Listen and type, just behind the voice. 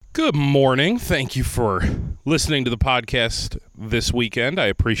Good morning. Thank you for listening to the podcast this weekend. I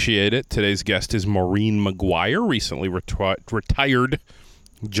appreciate it. Today's guest is Maureen McGuire, recently retired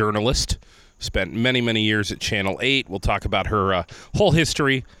journalist. Spent many, many years at Channel 8. We'll talk about her whole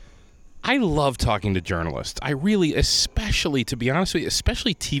history. I love talking to journalists. I really, especially, to be honest with you,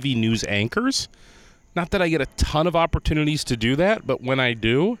 especially TV news anchors. Not that I get a ton of opportunities to do that, but when I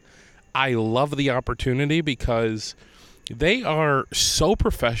do, I love the opportunity because they are so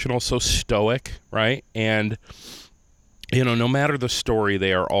professional, so stoic, right? And, you know, no matter the story,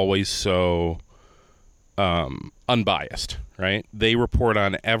 they are always so unbiased, right? They report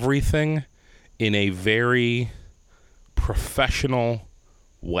on everything in a very professional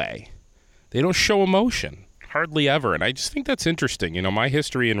way. They don't show emotion, hardly ever. And I just think that's interesting. You know, my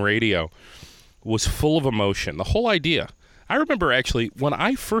history in radio was full of emotion. The whole idea. I remember actually when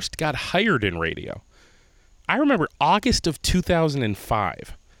I first got hired in radio, I remember August of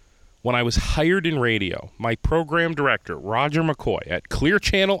 2005 when I was hired in radio. My program director, Roger McCoy at Clear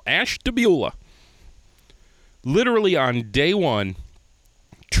Channel, Ashtabula, literally on day one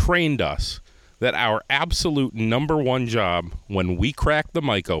trained us that our absolute number one job when we crack the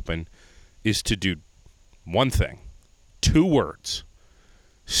mic open is to do one thing, 2 words: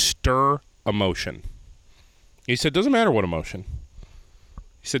 stir emotion. He said, doesn't matter what emotion.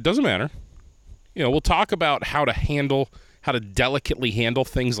 He said, doesn't matter. You know, we'll talk about how to delicately handle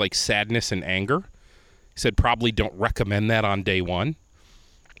things like sadness and anger. He said, probably don't recommend that on day one,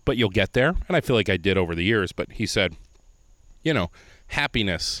 but you'll get there. And I feel like I did over the years. But he said, you know,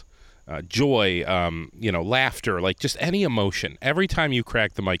 happiness, joy, laughter, like just any emotion. Every time you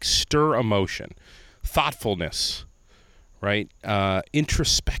crack the mic, stir emotion, thoughtfulness, right?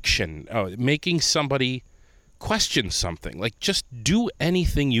 Introspection, making somebody question something. Like just do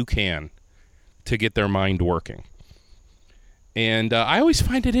anything you can to get their mind working. And I always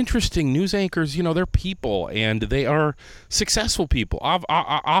find it interesting. News anchors, you know, they're people, and they are successful people,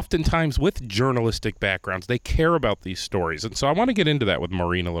 oftentimes with journalistic backgrounds. They care about these stories. And so I want to get into that with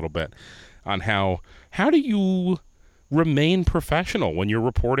Maureen a little bit on how do you remain professional when you're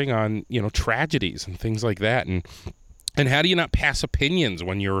reporting on, you know, tragedies and things like that, and how do you not pass opinions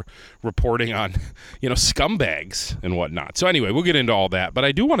when you're reporting on, you know, scumbags and whatnot? So anyway, we'll get into all that. But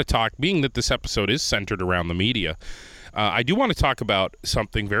I do want to talk, being that this episode is centered around the media, I do want to talk about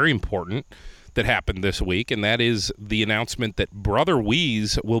something very important that happened this week, and that is the announcement that Brother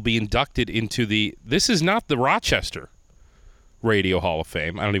Wease will be inducted into this is not the Rochester Radio Hall of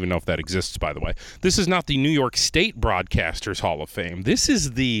Fame. I don't even know if that exists, by the way. This is not the New York State Broadcasters Hall of Fame. This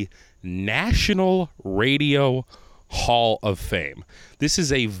is the National Radio Hall of Fame. This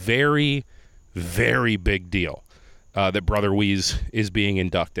is a very, very big deal that Brother Wease is being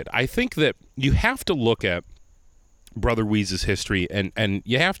inducted. I think that you have to look at Brother Wease's history, and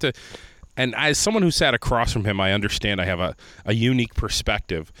you have to, and as someone who sat across from him, I understand I have a unique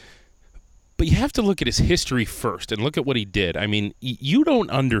perspective, but you have to look at his history first and look at what he did. I mean, you don't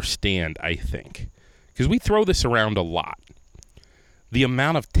understand, I think, because we throw this around a lot, the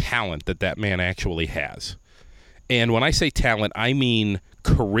amount of talent that man actually has. And when I say talent, I mean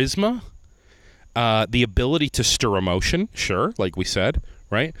charisma, the ability to stir emotion, sure, like we said,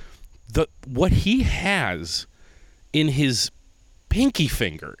 right? What he has in his pinky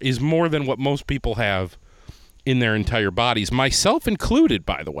finger is more than what most people have in their entire bodies, myself included,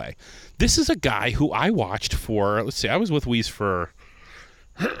 by the way. This is a guy who I watched for, let's see, I was with Wease for,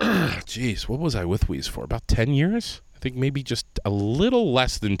 what was I with Wease for? About 10 years? I think maybe just a little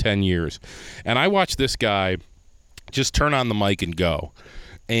less than 10 years. And I watched this guy just turn on the mic and go.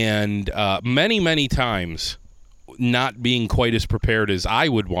 And many, many times not being quite as prepared as I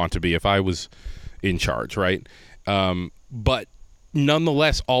would want to be if I was in charge, right? But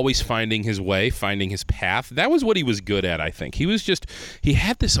nonetheless, always finding his way, finding his path. That was what he was good at, I think. He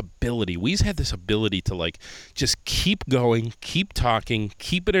had this ability. Wease had this ability to, like, just keep going, keep talking,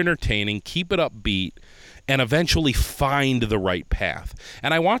 keep it entertaining, keep it upbeat, and eventually find the right path.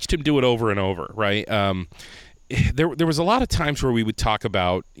 And I watched him do it over and over, right? There was a lot of times where we would talk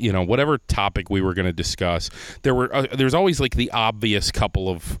about, you know, whatever topic we were going to discuss. There's always like the obvious couple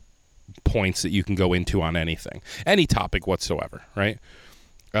of points that you can go into on any topic whatsoever, right?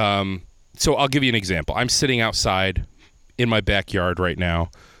 So I'll give you an example. I'm sitting outside in my backyard right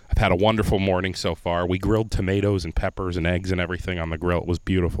now. I've had a wonderful morning so far. We grilled tomatoes and peppers and eggs and everything on the grill. It was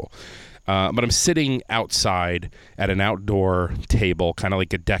beautiful. But I'm sitting outside at an outdoor table, kind of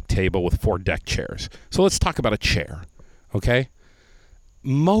like a deck table with 4 deck chairs. So let's talk about a chair, okay?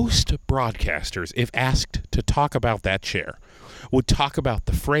 Most broadcasters, if asked to talk about that chair, would talk about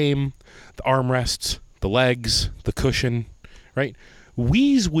the frame, the armrests, the legs, the cushion, right?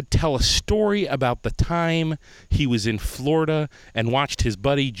 Weeze would tell a story about the time he was in Florida and watched his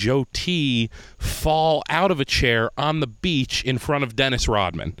buddy Joe T fall out of a chair on the beach in front of Dennis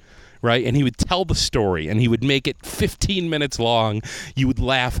Rodman, right? And he would tell the story, and he would make it 15 minutes long. You would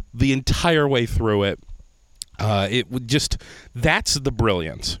laugh the entire way through it. It would just, that's the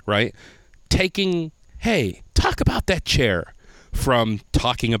brilliance, right? Taking, hey, talk about that chair, from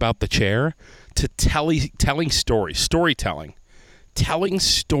talking about the chair to telling storytelling. Telling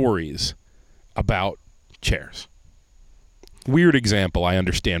stories about chairs. Weird example, I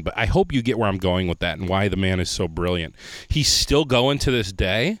understand, but I hope you get where I'm going with that and why the man is so brilliant. He's still going to this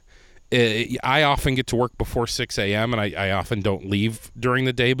day. I often get to work before 6 a.m., and I often don't leave during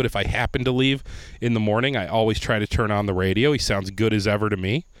the day, but if I happen to leave in the morning, I always try to turn on the radio. He sounds good as ever to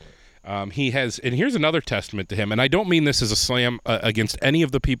me. He has, and here's another testament to him, and I don't mean this as a slam against any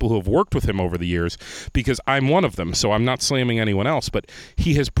of the people who have worked with him over the years, because I'm one of them, so I'm not slamming anyone else, but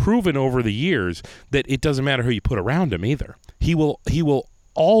he has proven over the years that it doesn't matter who you put around him either. He will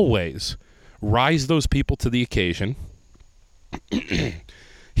always rise those people to the occasion.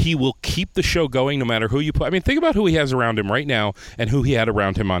 He will keep the show going no matter who you put. I mean, think about who he has around him right now and who he had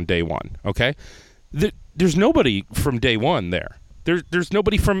around him on day one, okay? There's nobody from day one there. There's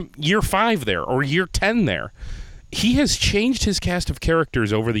nobody from year 5 there or year 10 there. He has changed his cast of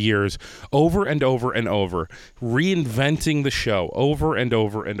characters over the years, over and over and over, reinventing the show over and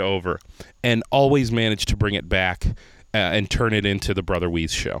over and over, and always managed to bring it back and turn it into the Brother Weeze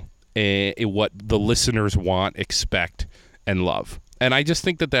show, what the listeners want, expect, and love. And I just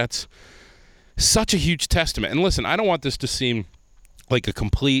think that that's such a huge testament. And listen, I don't want this to seem like a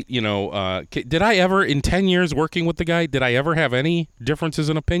complete, did I ever, in 10 years working with the guy, did I ever have any differences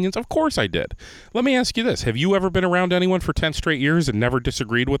in opinions? Of course I did. Let me ask you this. Have you ever been around anyone for 10 straight years and never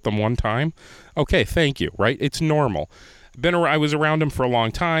disagreed with them one time? Okay, thank you, right? It's normal. I was around him for a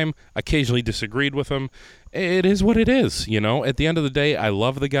long time, occasionally disagreed with him. It is what it is, At the end of the day, I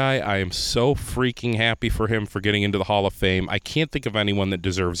love the guy. I am so freaking happy for him for getting into the Hall of Fame. I can't think of anyone that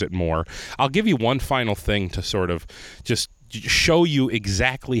deserves it more. I'll give you one final thing to sort of just show you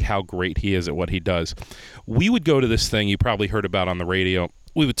exactly how great he is at what he does. We would go to this thing you probably heard about on the radio.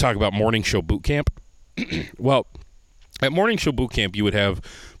 We would talk about Morning Show Boot Camp. Well, at Morning Show Boot Camp, you would have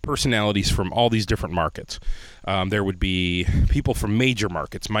personalities from all these different markets. There would be people from major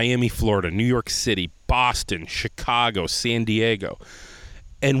markets: Miami, Florida, New York City, Boston, Chicago, San Diego.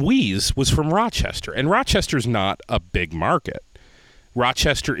 And Weeze was from Rochester. And Rochester's not a big market.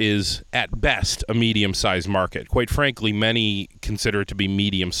 Rochester is, at best, a medium-sized market. Quite frankly, many consider it to be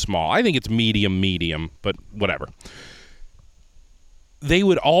medium-small. I think it's medium, but whatever. They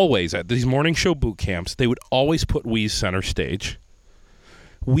would always, at these morning show boot camps, they would always put Weeze center stage.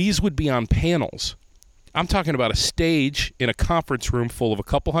 Weeze would be on panels. I'm talking about a stage in a conference room full of a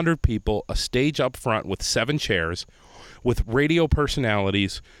couple hundred people, a stage up front with 7 chairs, with radio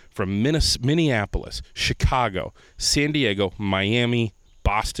personalities from Minneapolis, Chicago, San Diego, Miami,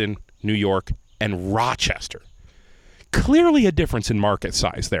 Boston, New York, and Rochester. Clearly a difference in market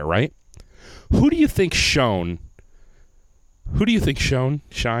size there, right? Who do you think shined? Who do you think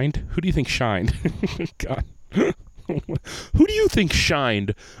shined? God. Who do you think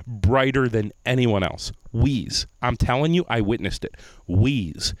shined brighter than anyone else? Weeze. I'm telling you, I witnessed it.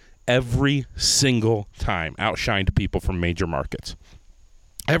 Weeze. Every single time outshined people from major markets.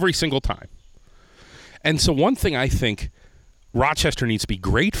 Every single time. And so one thing I think Rochester needs to be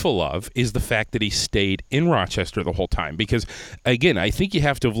grateful of is the fact that he stayed in Rochester the whole time. Because, again, I think you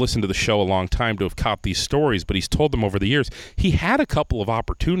have to have listened to the show a long time to have caught these stories, but he's told them over the years. He had a couple of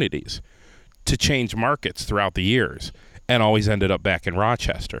opportunities to change markets throughout the years and always ended up back in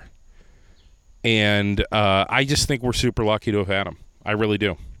Rochester. And I just think we're super lucky to have had him. I really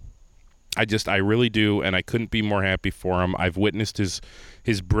do. I really do, and I couldn't be more happy for him. I've witnessed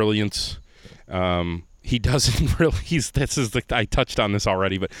his brilliance. He doesn't really, I touched on this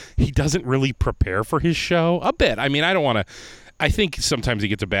already, but he doesn't really prepare for his show a bit. I mean, I think sometimes he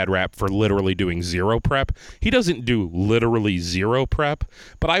gets a bad rap for literally doing zero prep. He doesn't do literally zero prep,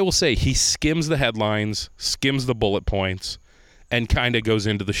 but I will say he skims the headlines, skims the bullet points, and kind of goes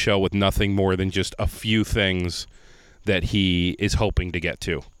into the show with nothing more than just a few things that he is hoping to get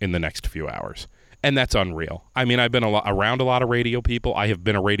to in the next few hours. And that's unreal. I mean, I've been around a lot of radio people. I have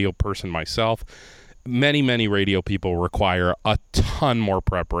been a radio person myself. Many, many radio people require a ton more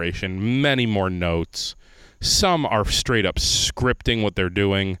preparation, many more notes. Some are straight up scripting what they're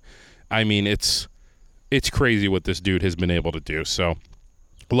doing. I mean, it's crazy what this dude has been able to do. So,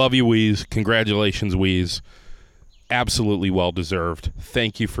 love you, Weeze. Congratulations, Weeze. Absolutely well-deserved.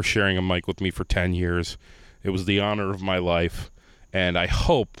 Thank you for sharing a mic with me for 10 years. It was the honor of my life, And I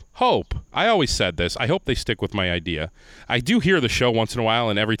hope, I always said this, I hope they stick with my idea. I do hear the show once in a while,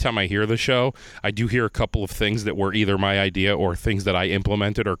 and every time I hear the show, I do hear a couple of things that were either my idea or things that I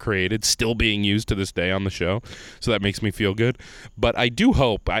implemented or created still being used to this day on the show. So that makes me feel good. But I do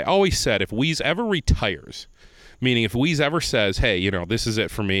hope, I always said, if Wheeze ever retires, meaning if Wheeze ever says, hey, you know, this is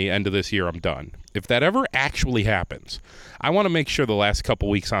it for me, end of this year, I'm done. If that ever actually happens, I want to make sure the last couple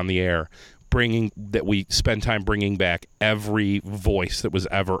weeks on the air that we spend time bringing back every voice that was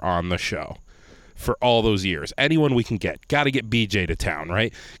ever on the show for all those years. Anyone we can get. Got to get BJ to town,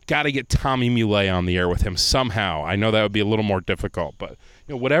 right? Got to get Tommy Muley on the air with him somehow. I know that would be a little more difficult, but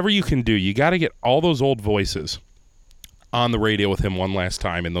you know, whatever you can do, you got to get all those old voices on the radio with him one last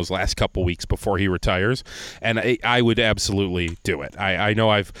time in those last couple weeks before he retires, and I would absolutely do it. I know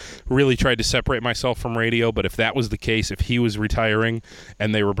I've really tried to separate myself from radio, but if that was the case, if he was retiring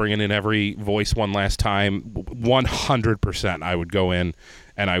and they were bringing in every voice one last time, 100% I would go in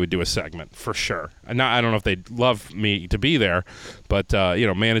and I would do a segment for sure. I don't know if they'd love me to be there, but you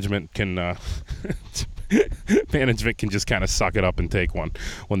know, management can management can just kind of suck it up and take one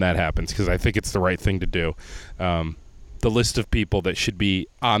when that happens, because I think it's the right thing to do. The list of people that should be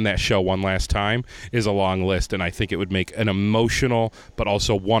on that show one last time is a long list, and I think it would make an emotional but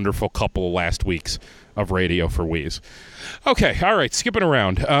also wonderful couple of last weeks of radio for Wheeze. Okay, all right, skipping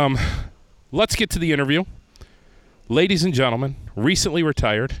around. Let's get to the interview. Ladies and gentlemen, recently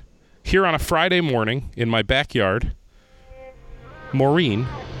retired, here on a Friday morning in my backyard, Maureen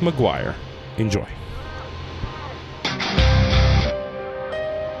McGuire. Enjoy.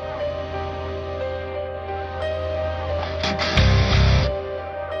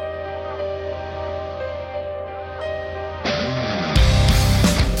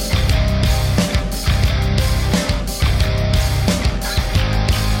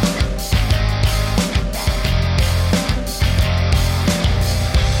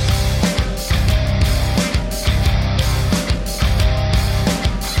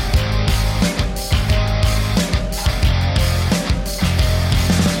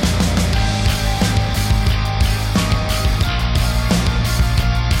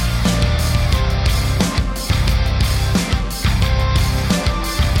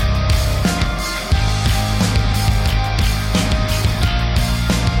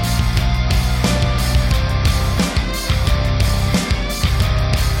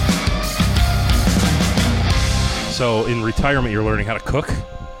 So in retirement, you're learning how to cook?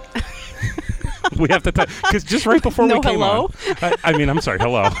 We have to because just right before we came on, I mean, I'm sorry,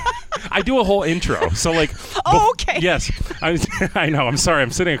 hello. I do a whole intro, so like. Oh, okay. Yes, I know. I'm sorry.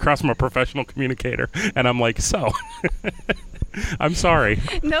 I'm sitting across from a professional communicator, and I'm like, so. I'm sorry.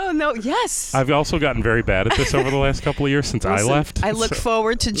 No, yes. I've also gotten very bad at this over the last couple of years since I left. I look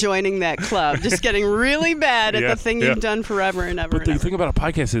forward to joining that club. Just getting really bad at the thing you've done forever and ever. But the thing about a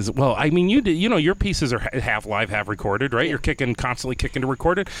podcast is, well, I mean, you know, your pieces are half live, half recorded, right? Yeah. You're constantly kicking to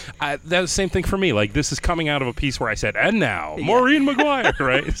record it. That's the same thing for me. Like, this is coming out of a piece where I said, and now, Maureen McGuire,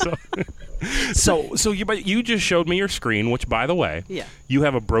 right? So you just showed me your screen, which, by the way, you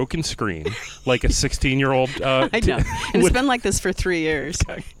have a broken screen, like a 16-year-old. I know. And it's been like this for 3 years.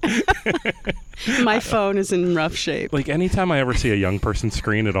 Okay. My phone is in rough shape. Like, anytime I ever see a young person's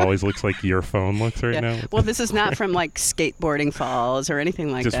screen, it always looks like your phone looks right now. Well, this is not from, like, skateboarding falls or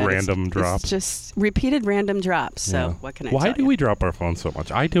anything like that. Just random drops. It's just repeated random drops. So what can I tell you? Why do we drop our phones so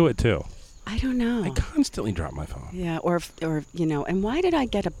much? I do it, too. I don't know. I constantly drop my phone. Yeah, or you know, and why did I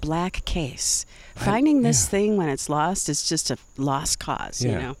get a black case? Finding this thing when it's lost is just a lost cause,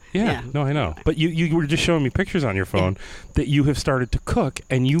 you know? Yeah, no, I know. But you were just showing me pictures on your phone that you have started to cook,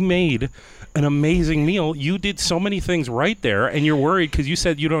 and you made an amazing meal. You did so many things right there, and you're worried because you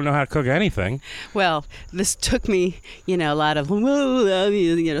said you don't know how to cook anything. Well, this took me, you know, a lot of,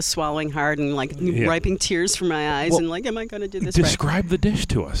 swallowing hard and, like, wiping tears from my eyes and, like, am I going to do this Describe the dish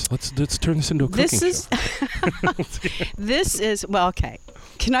to us. Let's turn this into a cooking show. This is, well, okay.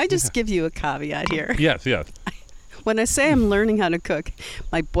 Can I just give you a caveat here? Yes. When I say I'm learning how to cook,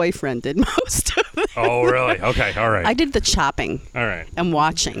 my boyfriend did most of it. Oh, really? Okay, all right. I did the chopping. All right. And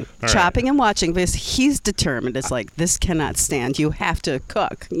watching. Chopping and watching, because he's determined. It's like, this cannot stand. You have to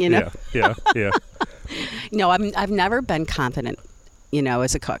cook, you know? Yeah. No, I've never been confident, you know,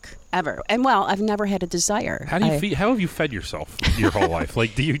 as a cook, ever. And, well, I've never had a desire. How have you fed yourself your whole life?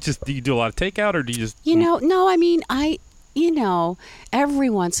 Like, do you do a lot of takeout, or do you just... You know, no, I mean, you know, every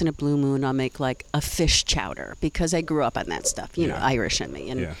once in a blue moon, I'll make like a fish chowder because I grew up on that stuff, you know, Irish in me.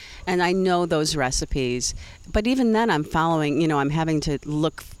 And I know those recipes. But even then, I'm following, you know, I'm having to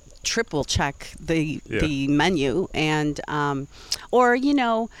triple check the menu. And, or, you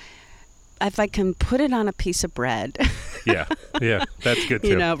know, if I can put it on a piece of bread. Yeah, that's good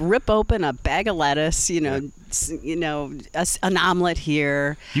too. Rip open a bag of lettuce. An omelet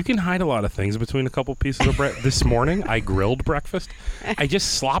here. You can hide a lot of things between a couple pieces of bread. This morning, I grilled breakfast. I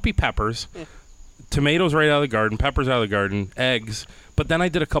just sloppy peppers, tomatoes right out of the garden, peppers out of the garden, eggs. But then I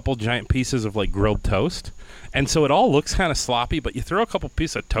did a couple giant pieces of like grilled toast. And so it all looks kind of sloppy, but you throw a couple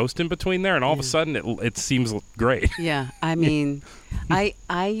pieces of toast in between there, and all of a sudden it seems great. Yeah, I mean,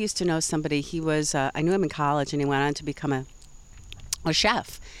 I used to know somebody. He was I knew him in college, and he went on to become a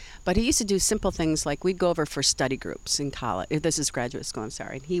chef. But he used to do simple things like we'd go over for study groups in college. This is graduate school. I'm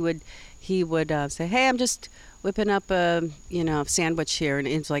sorry. And he would say, "Hey, I'm just whipping up a sandwich here," and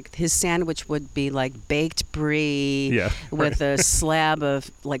it's like his sandwich would be like baked brie with a slab of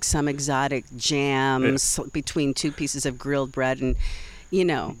like some exotic jam between two pieces of grilled bread, and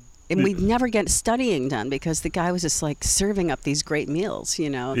and we'd never get studying done because the guy was just like serving up these great meals,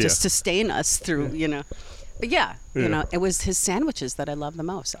 to sustain us through, But it was his sandwiches that I love the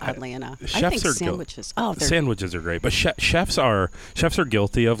most. Oddly enough, I think sandwiches. Sandwiches are great, but chefs are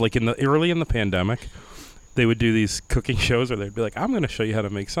guilty of like early in the pandemic. They would do these cooking shows where they'd be like, "I'm going to show you how to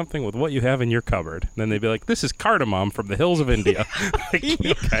make something with what you have in your cupboard." And then they'd be like, "This is cardamom from the hills of India."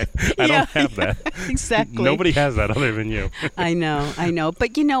 Okay, I don't have that. Exactly. Nobody has that other than you. I know.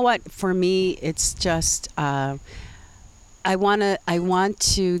 But you know what? For me, it's just I want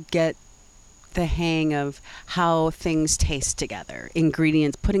to get the hang of how things taste together,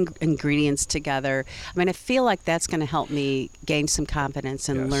 putting ingredients together. I mean, I feel like that's going to help me gain some confidence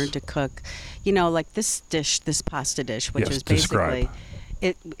and learn to cook. Like this pasta dish, which is basically,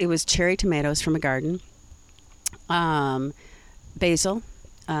 it was cherry tomatoes from a garden, basil,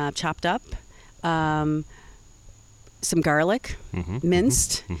 chopped up, some garlic,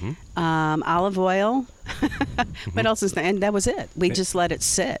 minced, olive oil. What else is that? And that was it. We just let it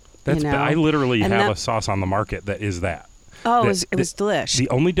sit. I literally have a sauce on the market that is that. Oh, it was delicious. The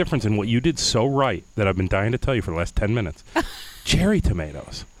only difference in what you did so right that I've been dying to tell you for the last 10 minutes, cherry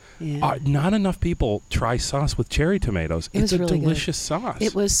tomatoes. Yeah. Not enough people try sauce with cherry tomatoes. It's a really delicious sauce.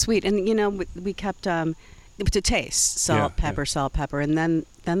 It was sweet. And, we kept to taste salt, pepper, and then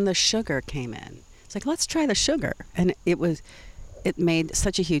the sugar came in. It's like, let's try the sugar. And it made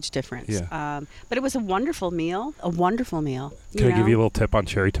such a huge difference. Yeah. But it was a wonderful meal. Can I give you a little tip on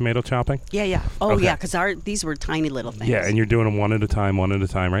cherry tomato chopping? Yeah. Oh, okay. Yeah, because these were tiny little things. Yeah, and you're doing them one at a time,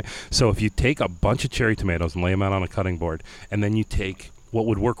 right? So if you take a bunch of cherry tomatoes and lay them out on a cutting board, and then you take what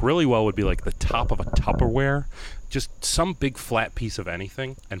would work really well would be like the top of a Tupperware, just some big flat piece of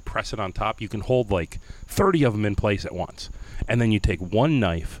anything, and press it on top. You can hold like 30 of them in place at once. And then you take one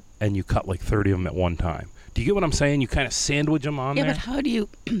knife and you cut like 30 of them at one time. Do you get what I'm saying? You kind of sandwich them on there. Yeah, but how do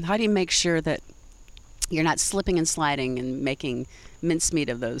you make sure that you're not slipping and sliding and making mincemeat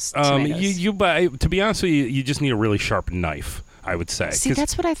of those tomatoes? To be honest with you, you just need a really sharp knife, I would say. See,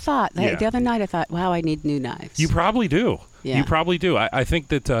 that's what I thought. The other night I thought, wow, I need new knives. You probably do. Yeah. You probably do. I think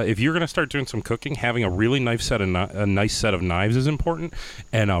that if you're going to start doing some cooking, having a really nice set of knives is important,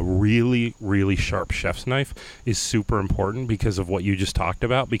 and a really, really sharp chef's knife is super important because of what you just talked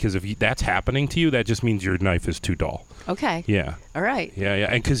about. Because if that's happening to you, that just means your knife is too dull. Okay. Yeah. All right. Yeah.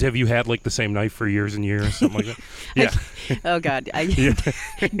 And because have you had like the same knife for years and years, something like that? Yeah. Oh God,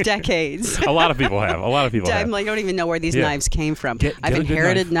 decades. A lot of people have. I'm like, I don't even know where these knives came from. I've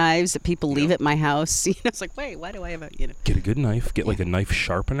inherited knives that people leave at my house. It's like, wait, why do I have a Get a good knife. Get like a knife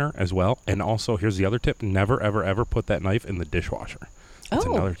sharpener as well. And also, here's the other tip: never, ever, ever put that knife in the dishwasher.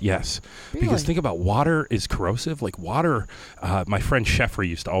 That's yes. Really? Because think about water is corrosive. Like water, my friend Sheffrey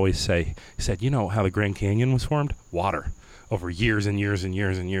used to always say, he said, you know how the Grand Canyon was formed? Water. Over years and years and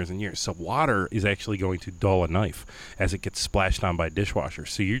years and years and years. So water is actually going to dull a knife as it gets splashed on by a dishwasher.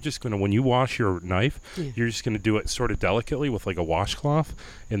 So you're just going to, when you wash your knife, you're just going to do it sort of delicately with like a washcloth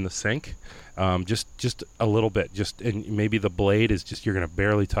in the sink. Just a little bit. And maybe the blade is just, you're going to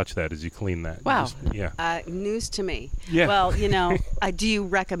barely touch that as you clean that. Wow. Yeah. News to me. Yeah. Well, do you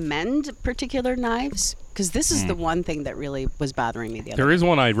recommend particular knives? Because this is the one thing that really was bothering me the other day. There is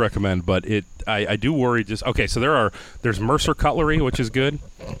one I'd recommend, but I do worry so there's Mercer cutlery, which is good.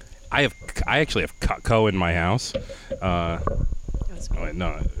 I actually have Cutco in my house.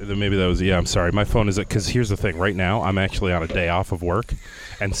 Maybe that was, I'm sorry. My phone is, because here's the thing. Right now, I'm actually on a day off of work,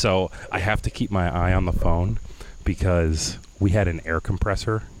 and so I have to keep my eye on the phone because we had an air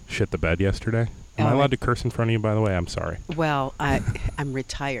compressor shit the bed yesterday. Am I allowed to curse in front of you, by the way? I'm sorry. Well, I'm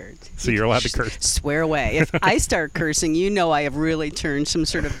retired. So you're allowed to curse? Swear away. If I start cursing, you know I have really turned some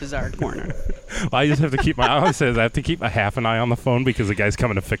sort of bizarre corner. Well, I just have to keep I always say I have to keep a half an eye on the phone because the guy's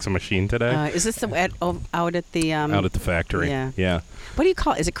coming to fix a machine today. Is this out at the... out at the factory. Yeah. What do you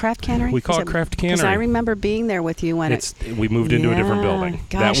call it? Is it Craft Cannery? We call it Craft Cannery. Because I remember being there with you when we moved into a different building.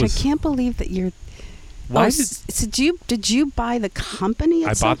 Gosh, I can't believe that you're... So did you buy the company?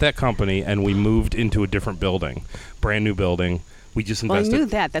 I bought that company, and we moved into a different building, brand new building. We just invested. Well, I knew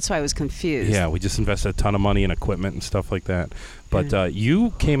that. That's why I was confused. Yeah, we just invested a ton of money in equipment and stuff like that. But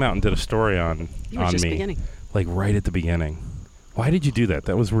you came out and did a story on me, beginning. Like right at the beginning. Why did you do that?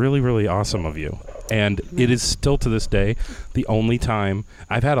 That was really, really awesome of you. And it is still to this day the only time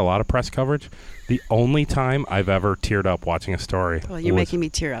I've had a lot of press coverage. The only time I've ever teared up watching a story. Well, you're making me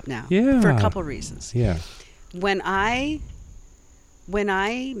tear up now. Yeah. For a couple reasons. Yeah. When I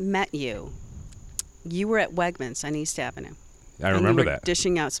met you, you were at Wegmans on East Avenue. I remember you were that.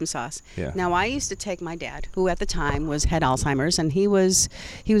 Dishing out some sauce. Yeah. Now, I used to take my dad, who at the time had Alzheimer's, and he was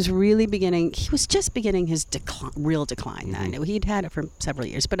really beginning. He was just beginning his real decline. Mm-hmm. He'd had it for several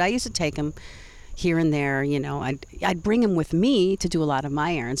years, but I used to take him here and there. You know, I'd bring him with me to do a lot of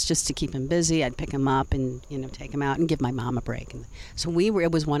my errands just to keep him busy. I'd pick him up and take him out and give my mom a break. And so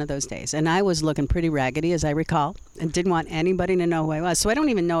it was one of those days, and I was looking pretty raggedy, as I recall, and didn't want anybody to know who I was. So I don't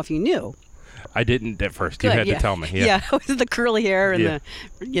even know if you knew. I didn't at first. Good, you had to tell me. Yeah, with the curly hair and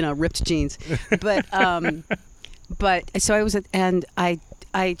the ripped jeans. But so I was and I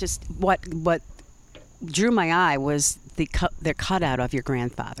just what drew my eye was their cutout of your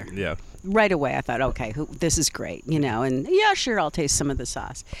grandfather. Yeah. Right away I thought, okay, this is great, and yeah, sure, I'll taste some of the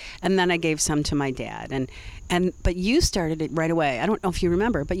sauce. And then I gave some to my dad, but you started it right away. I don't know if you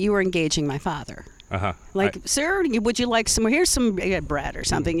remember, but you were engaging my father. Uh-huh. Sir, would you like some? Here's some bread or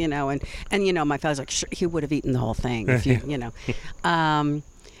something, And my father's like, sure, he would have eaten the whole thing if you,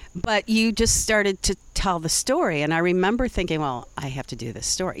 But you just started to tell the story, and I remember thinking, well, I have to do this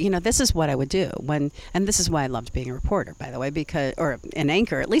story. This is what I would do and this is why I loved being a reporter, by the way, or an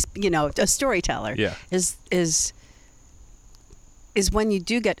anchor, at least, a storyteller. Yeah. Is when you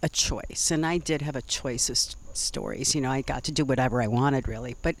do get a choice, and I did have a choice of stories. I got to do whatever I wanted,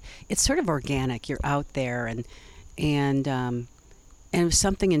 really, but it's sort of organic. You're out there, and if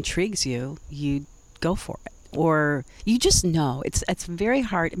something intrigues you, you go for it, or you just know. It's very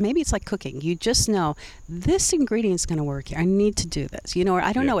hard. Maybe it's like cooking. You just know this ingredient's going to work here. I need to do this. Or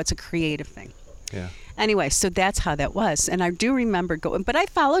I don't know. It's a creative thing. Yeah. Anyway, so that's how that was, and I do remember going. But I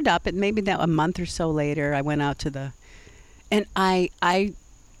followed up, and maybe that a month or so later, I went out to the, and I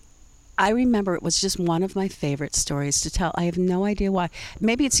remember it was just one of my favorite stories to tell. I have no idea why.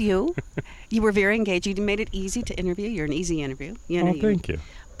 Maybe it's you. You were very engaged. You made it easy to interview. You're an easy interview. Thank you.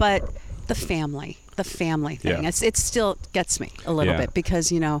 But the family thing, it still gets me a little bit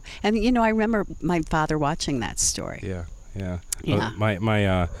because, I remember my father watching that story. Yeah.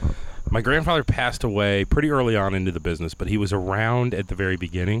 My grandfather passed away pretty early on into the business, but he was around at the very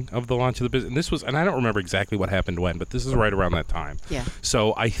beginning of the launch of the business. And I don't remember exactly what happened when, but this is right around that time. Yeah.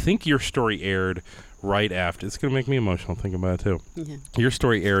 So I think your story aired right after. It's going to make me emotional thinking about it, too. Yeah. Your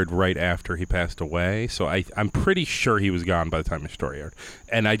story aired right after he passed away, so I'm pretty sure he was gone by the time your story aired.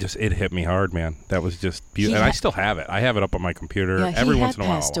 And it hit me hard, man. That was just beautiful. And I still have it. I have it up on my computer every once in a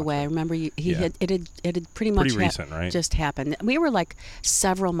while. He had passed away. I remember it had pretty much recent, right? Just happened. We were like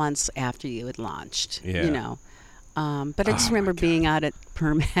several months after you had launched, but I just remember being out at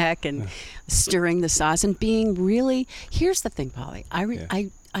Permac and stirring the sauce and being really, here's the thing, Pauly.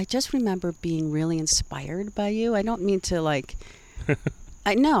 I just remember being really inspired by you. I don't mean to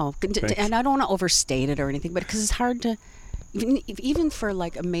I know, and I don't want to overstate it or anything, but because it's hard to, even for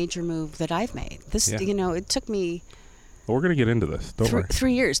like a major move that I've made. This, it took me. Well, we're going to get into this. Don't worry.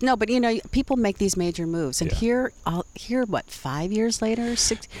 3 years. No, but people make these major moves, and here, what, 5 years later?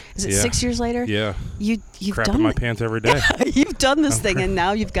 6? Is it 6 years later? Yeah. You've crapping done my pants every day. You've done this thing, and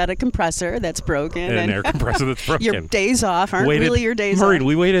now you've got a compressor that's broken, and an air compressor that's broken. Your days off aren't really your days Maureen, off.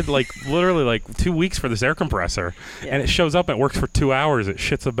 we waited literally 2 weeks for this air compressor, and it shows up and it works for 2 hours. It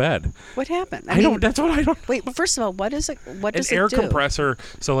shits a bed. What happened? That's what I don't. Wait, first of all, what is it? What does it do? An air compressor.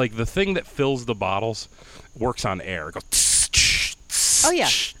 So the thing that fills the bottles works on air. It goes. Oh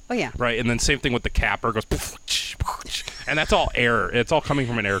yeah. Right, and then same thing with the capper. It goes, and that's all air. It's all coming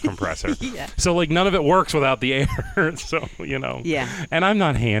from an air compressor. Yeah. So none of it works without the air. So Yeah. And I'm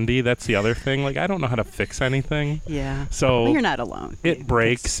not handy. That's the other thing. I don't know how to fix anything. Yeah. So you're not alone. It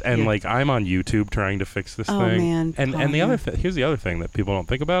breaks, and I'm on YouTube trying to fix this thing. Oh man. And the other here's the other thing that people don't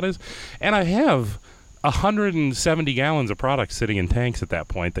think about is, and I have 170 gallons of product sitting in tanks at that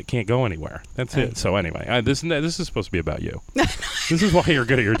point that can't go anywhere. That's it. So anyway, this is supposed to be about you. This is why you're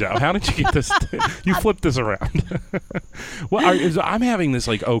good at your job. How did you get this? You flipped this around. Well, I'm having this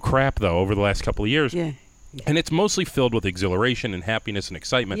like, oh crap, though, over the last couple of years. Yeah. And it's mostly filled with exhilaration and happiness and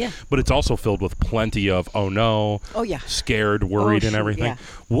excitement. Yeah. But it's also filled with plenty of, oh no, scared, worried, and everything. Yeah.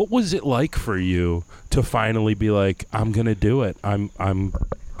 What was it like for you to finally be like, I'm going to do it. I'm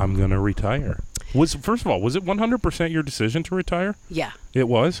going to retire? First of all, was it 100% your decision to retire? Yeah. It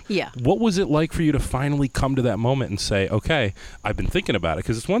was? Yeah. What was it like for you to finally come to that moment and say, okay, I've been thinking about it?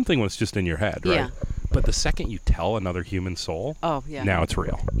 Because it's one thing when it's just in your head, right? Yeah. But the second you tell another human soul, now it's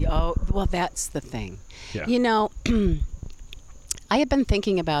real. Oh, well, that's the thing. Yeah. You know, I had been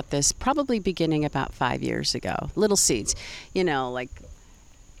thinking about this probably beginning about 5 years ago. Little seeds,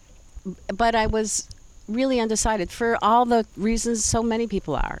 but I was really undecided for all the reasons so many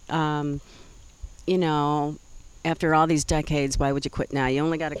people are. After all these decades, why would you quit now? You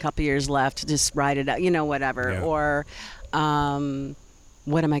only got a couple years left. Just ride it out, whatever. Yeah. Or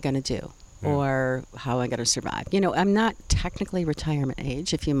what am I going to do? Yeah. Or how am I going to survive? I'm not technically retirement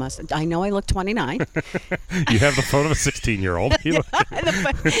age, if you must. I know I look 29. You have the phone of a 16-year-old.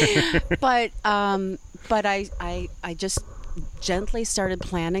 But I just gently started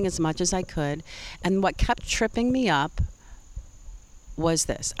planning as much as I could. And what kept tripping me up was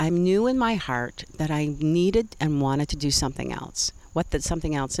this. I knew in my heart that I needed and wanted to do something else. What that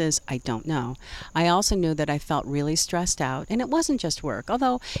something else is, I don't know. I also knew that I felt really stressed out. And it wasn't just work.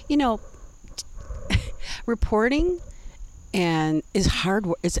 Although, reporting is hard.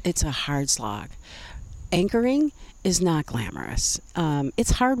 It's a hard slog. Anchoring is not glamorous.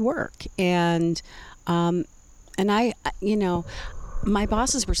 It's hard work. And I, my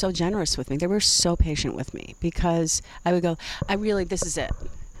bosses were so generous with me. They were so patient with me because I would go, this is it.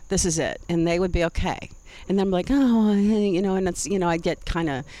 This is it. And they would be okay. And then I'm like, and it's, I'd get kind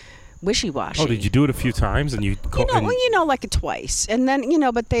of wishy-washy. Oh, did you do it a few times and you? Like twice. And then,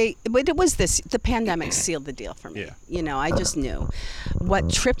 but it was the pandemic sealed the deal for me. Yeah. I just knew. What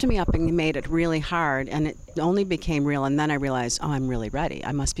tripped me up and made it really hard, and it only became real, and then I realized, I'm really ready.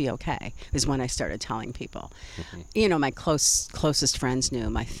 I must be okay, is when I started telling people. Mm-hmm. My closest friends knew,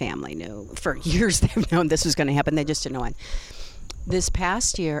 my family knew. For years they've known this was going to happen. They just didn't know when. This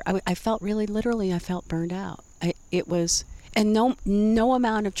past year, I felt really literally, I felt burned out. It was... And no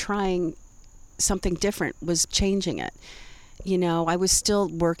amount of trying something different was changing it. I was still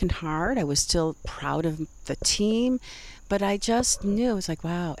working hard. I was still proud of the team. But I just knew, it was like,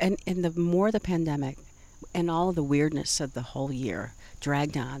 wow. And the more the pandemic and all of the weirdness of the whole year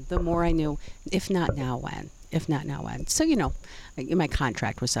dragged on, the more I knew, if not now, when? If not now, when? So, my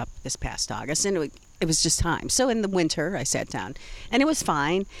contract was up this past August, and it was just time. So in the winter, I sat down, and it was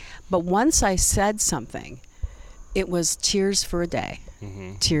fine. But once I said something, it was tears for a day.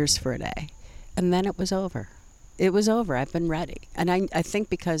 Mm-hmm. Tears for a day. And then it was over. It was over. I've been ready. And I think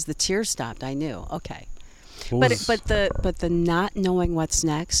because the tears stopped, I knew, okay. But the not knowing what's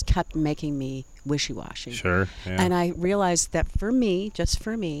next kept making me wishy-washy. Sure. Yeah. And I realized that for me, just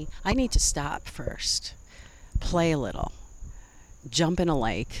for me, I need to stop first, play a little, jump in a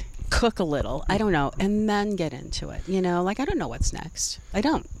lake, cook a little, I don't know, and then get into it. I don't know what's next. I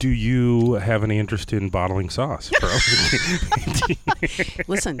don't. Do you have any interest in bottling sauce, bro?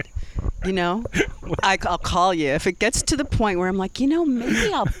 Listen, I'll call you if it gets to the point where I'm like,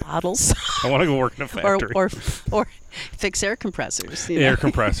 maybe I'll bottle sauce. I want to go work in a factory. Or fix air compressors. Air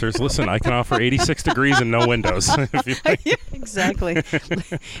compressors. Listen, I can offer 86 degrees and no windows. Yeah, exactly.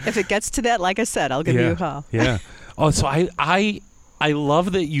 If it gets to that, like I said, I'll give you a call. Yeah. Oh, so I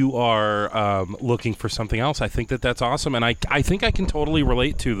love that you are looking for something else. I think that's awesome, and I think I can totally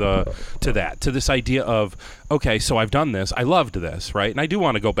relate to this idea of, okay, so I've done this. I loved this, right? And I do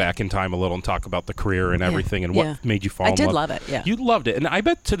want to go back in time a little and talk about the career and everything and what made you fall in love. I did love it, yeah. You loved it, and I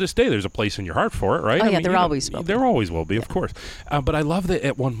bet to this day there's a place in your heart for it, right? Oh, there always will be. There always will be, of course. But I love that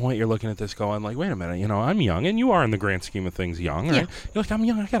at one point you're looking at this going like, wait a minute, I'm young, and you are in the grand scheme of things young, right? Yeah. You're like, I'm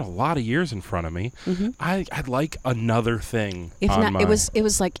young. I got a lot of years in front of me. Mm-hmm. I'd like another thing. It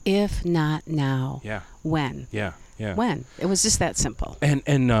was like, if not now, when? Yeah. When? It was just that simple. And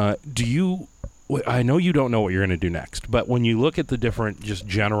do you? I know you don't know what you're going to do next, but when you look at the different just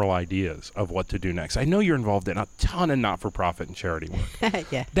general ideas of what to do next, I know you're involved in a ton of not-for-profit and charity work.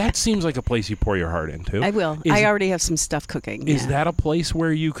 Yeah. That seems like a place you pour your heart into. I will. I already have some stuff cooking. Is that a place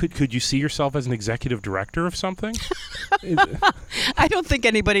where you could you see yourself as an executive director of something? I don't think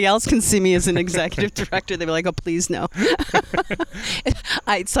anybody else can see me as an executive director. They'd be like, oh, please no.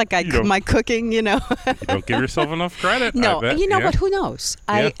 It's like my cooking, You don't give yourself enough credit. No, I bet. But who knows?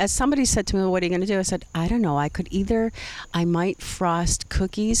 As somebody said to me, what are you going going to do? I said, I don't know. I might frost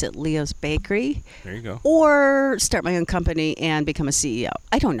cookies at Leo's Bakery. There you go. Or start my own company and become a CEO.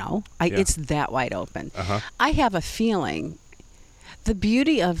 I don't know. It's that wide open. I have a feeling the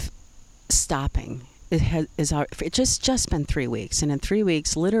beauty of stopping it's just been 3 weeks. And in 3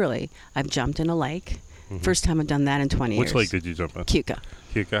 weeks, literally, I've jumped in a lake. First time I've done that in 20 years. Which lake did you jump in? Keuka.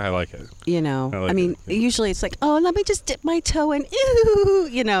 Keuka, I like it. Usually it's like, oh, let me just dip my toe in. Ooh,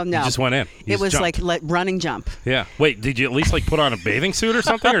 no. You just went in. It was like running jump. Yeah. Wait, did you at least put on a bathing suit or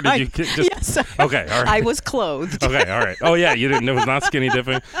something, or did you just? Yes. Okay. All right. I was clothed. Okay. All right. Oh yeah, you didn't. It was not skinny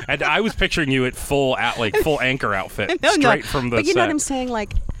dipping. And I was picturing you at full anchor outfit, straight from the set. But you know what I'm saying?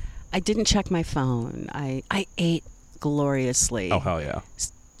 Like, I didn't check my phone. I ate gloriously. Oh hell yeah.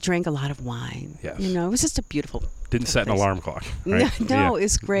 Drank a lot of wine. Yes. It was just a beautiful. Didn't set an alarm clock. Right? No,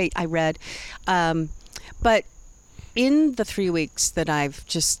 it's great. I read, but in the 3 weeks that I've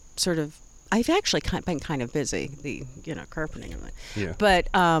just I've actually been kind of busy. The carpeting and that. Yeah. But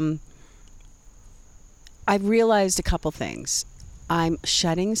I've realized a couple things. I'm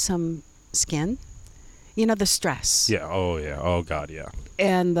shedding some skin. The stress. Yeah. Oh yeah. Oh God. Yeah.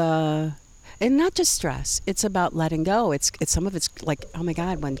 And not just stress. It's about letting go. It's some of it's like, oh my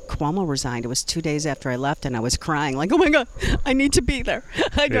God, when Cuomo resigned, it was 2 days after I left, and I was crying like, oh my God, I need to be there.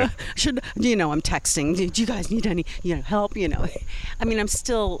 I'm texting. Do you guys need any help? I mean, I'm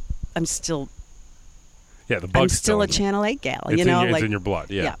still. Yeah, the bug's I'm still a Channel 8 gal. It's in your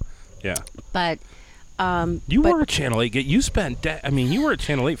blood. Yeah. Yeah. But. You were a Channel 8 gal. You spent. You were at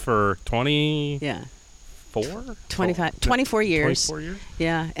Channel 8 for 20. Yeah. 24 years. 24 years?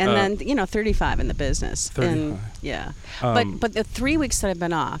 Yeah. And then, 35 in the business. 35. And, yeah. But the 3 weeks that I've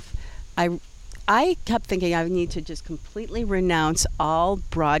been off, I kept thinking I need to just completely renounce all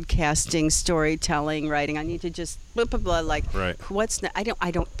broadcasting, storytelling, writing. I need to just blah, blah, blah, like right.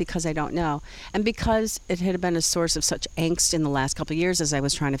 I don't because I don't know. And because it had been a source of such angst in the last couple of years as I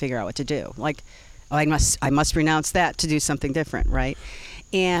was trying to figure out what to do. Like, I must renounce that to do something different, right?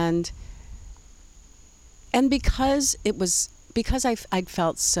 And because I'd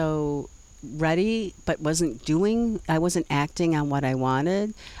felt so ready but I wasn't acting on what I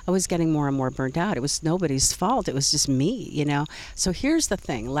wanted, I was getting more and more burnt out. It was nobody's fault. It was just me, So here's the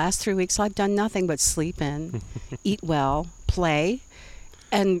thing. Last 3 weeks I've done nothing but sleep in, eat well, play,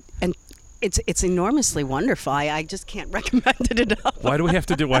 and it's enormously wonderful. I just can't recommend it enough. Why do we have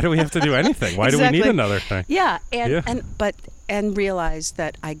to do anything? Why exactly. do we need another thing? Yeah, and realize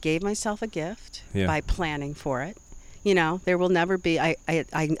that I gave myself a gift by planning for it. There will never be. I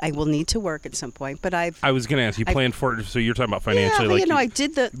will need to work at some point, but I was going to ask. You planned for it, so you're talking about financially. Yeah, I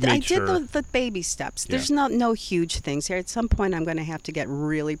did the baby steps. Yeah. There's no huge things here. At some point, I'm going to have to get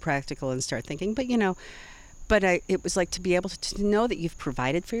really practical and start thinking. But it was like to be able to know that you've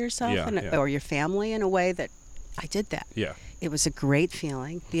provided for yourself or your family in a way that I did that. Yeah, it was a great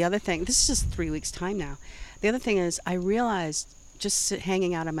feeling. The other thing, this is just 3 weeks time now. The other thing is, I realized just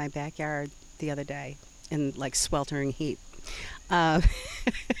hanging out in my backyard the other day in like sweltering heat,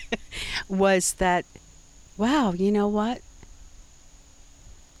 was that, wow, you know what?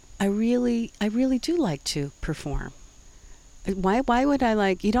 I really do like to perform. Why would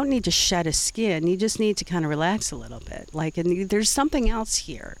I you don't need to shed a skin. You just need to kind of relax a little bit. And there's something else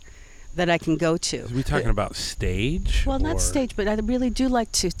here that I can go to. Are we talking about stage? Well, not stage, but I really do like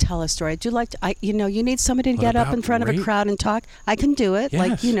to tell a story. I do like to, you need somebody to get up in front of a crowd and talk. I can do it.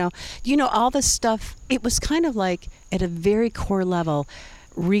 Yes. All this stuff. It was kind of like at a very core level,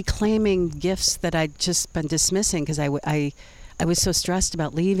 reclaiming gifts that I'd just been dismissing because I was so stressed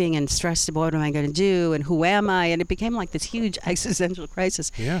about leaving and stressed about what am I going to do and who am I, and it became like this huge existential crisis.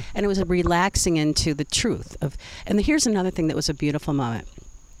 Yeah. And it was relaxing into the truth of. And here's another thing that was a beautiful moment.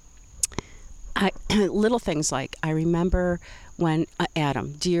 Little things like I remember when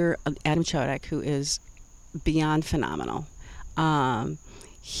Adam Chodek, who is beyond phenomenal, and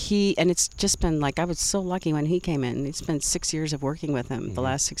it's just been I was so lucky when he came in. It's been 6 years of working with him, the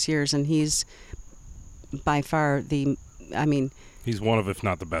last 6 years, and he's by far he's one of, if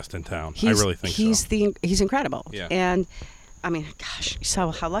not the best in town. I really think so. He's incredible. Yeah. And gosh, you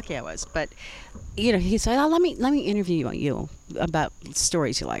saw how lucky I was. But, he said, oh, let me interview you about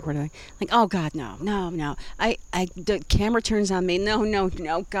stories you like. Like, oh, God, no. The camera turns on me. No,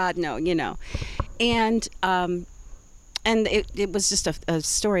 God, no, And it was just a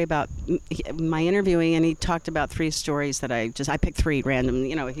story about my interviewing, and he talked about 3 stories that I picked 3 random,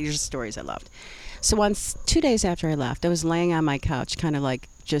 here's stories I loved. So 2 days after I left, I was laying on my couch, kind of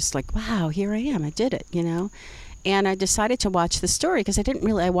wow, here I am. I did it, And I decided to watch the story because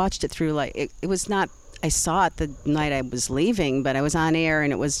I watched it through it was not I saw it the night I was leaving, but I was on air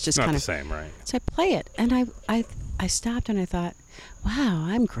and it was just Not kind the of same, right? So I play it, and I stopped and I thought, wow,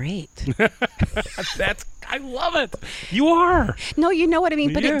 I'm great. I love it. You are. No, you know what I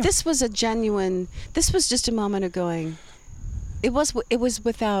mean. But Yeah. this was a genuine. This was just a moment of going. It was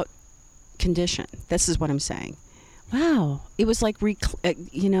without condition. This is what I'm saying. Wow, it was like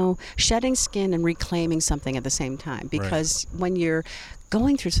shedding skin and reclaiming something at the same time. Because when you're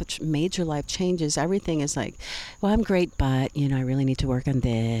going through such major life changes, everything is like, well, I'm great, but I really need to work on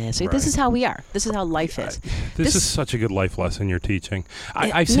this. This is how we are. This is how life is. This is such a good life lesson you're teaching.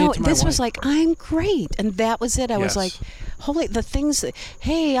 I say no, it to my this wife. was like, I'm great, and that was it. I was like, holy, the things that,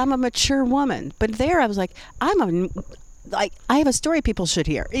 hey, I'm a mature woman, but there I was like, I have a story people should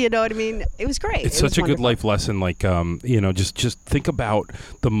hear. You know what I mean? It was great. It's such a good life lesson. Like, just think about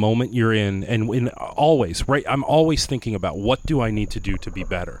the moment you're in, and always, right? I'm always thinking about what do I need to do to be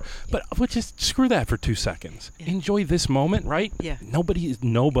better. But just screw that for 2 seconds. Yeah. Enjoy this moment, right? Yeah.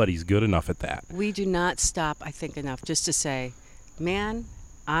 Nobody's good enough at that. We do not stop, I think, enough just to say, man,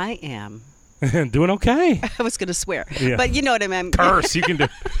 I am. Doing okay. I was going to swear, yeah. But you know what I mean. Curse, you can do.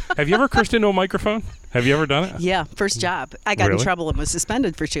 Have you ever cursed into a microphone? Have you ever done it? Yeah, first job. I got in trouble and was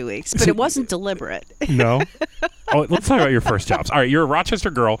suspended for 2 weeks, but it wasn't deliberate. No. Oh, let's talk about your first jobs. All right, you're a Rochester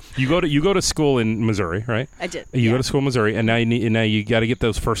girl. You go to school in Missouri, right? I did. You go to school in Missouri, and now you got to get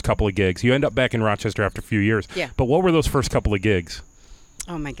those first couple of gigs. You end up back in Rochester after a few years. Yeah. But what were those first couple of gigs?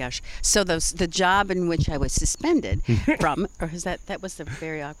 Oh my gosh! So the job in which I was suspended from, or is that was the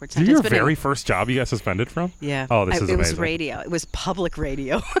very awkward sentence. Your very first job you got suspended from? Yeah. Oh, this is amazing. It was radio. It was public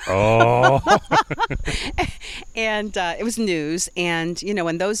radio. Oh. And it was news, and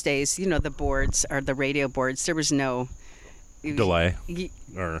in those days, the boards or the radio boards, there was no delay.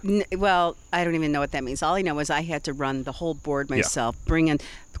 Well, I don't even know what that means. All I know is I had to run the whole board myself. Yeah.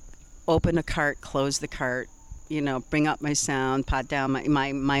 Open a cart, close the cart. Bring up my sound, pot down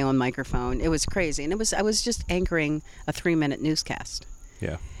my own microphone. It was crazy. And I was just anchoring a 3-minute newscast.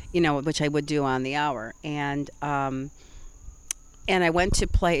 Yeah. Which I would do on the hour. And I went to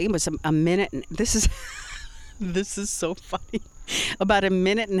play, it was a minute, and this is so funny. About a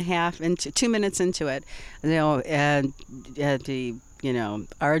minute and a half 2 minutes into it, and the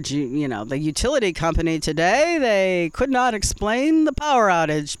utility company today, they could not explain the power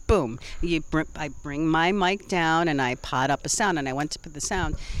outage. Boom. I bring my mic down and I pot up a sound, and I went to put the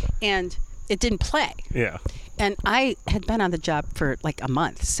sound, and it didn't play. Yeah. And I had been on the job for like a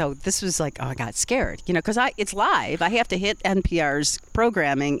month, so this was like, I got scared, because it's live. I have to hit NPR's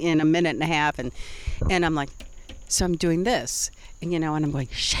programming in a minute and a half, and I'm like, so I'm doing this. And, and I'm going,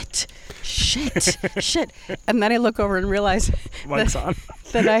 shit. And then I look over and realize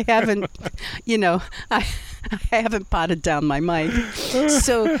that I haven't, I haven't potted down my mic.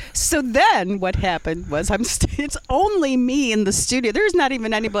 So then what happened was it's only me in the studio. There's not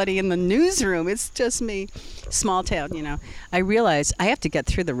even anybody in the newsroom. It's just me. Small town, I realize I have to get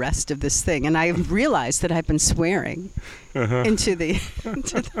through the rest of this thing. And I realized that I've been swearing into the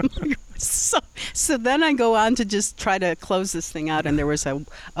microphone. So then I go on to just try to close this thing out, and there was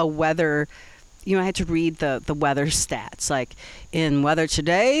a weather, I had to read the weather stats. Like, in weather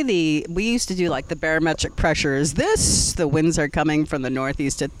today, we used to do like the barometric pressure is this, the winds are coming from the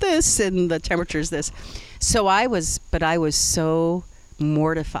northeast at this, and the temperature is this. So I was so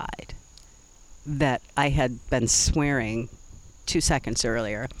mortified that I had been swearing 2 seconds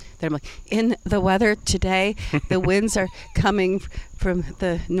earlier that I'm like, in the weather today, the winds are coming from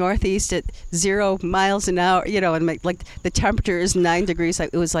the northeast at 0 miles an hour, and like the temperature is 9 degrees.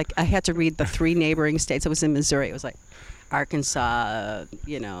 It was like I had to read the 3 neighboring states. I was in Missouri. It was like Arkansas,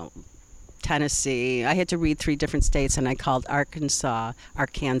 Tennessee. I had to read 3 different states, and I called Arkansas,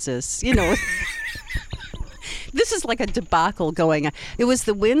 Arkansas, This is like a debacle going on. It was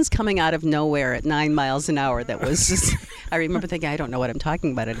the winds coming out of nowhere at 9 miles an hour that was just, I remember thinking, I don't know what I'm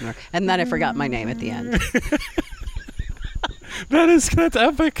talking about anymore. And then I forgot my name at the end. That's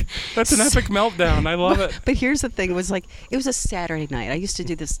epic. That's an epic meltdown. I love it. But here's the thing. It was a Saturday night. I used to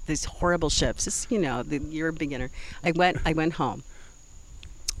do these horrible shifts. You're a beginner. I went home.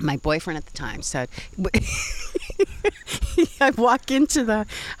 My boyfriend at the time said, I walk into the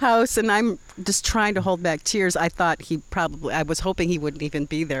house and I'm just trying to hold back tears. I was hoping he wouldn't even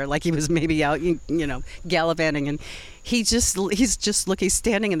be there, like he was maybe out, gallivanting. And he's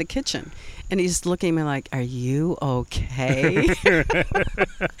standing in the kitchen and he's looking at me like, are you okay?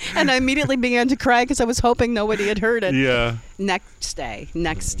 And I immediately began to cry because I was hoping nobody had heard it. Yeah. Next day,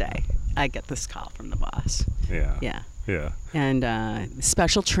 I get this call from the boss. Yeah. Yeah. Yeah. And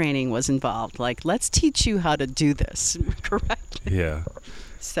special training was involved. Like, let's teach you how to do this correctly. Yeah.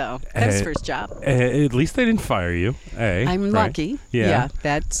 So that's his first job. At least they didn't fire you. I'm right? lucky. Yeah.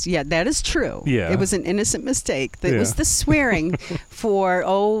 That is true. Yeah. It was an innocent mistake. It was the swearing for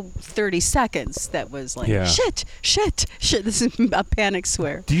 30 seconds that was like shit. This is a panic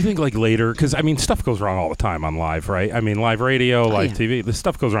swear. Do you think like later, because I mean stuff goes wrong all the time on live, right? I mean live radio, live TV, this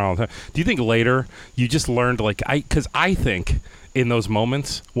stuff goes wrong all the time. Do you think later you just learned because I think in those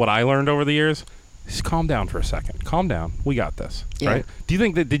moments what I learned over the years, just calm down for a second. Calm down. We got this, right? Do you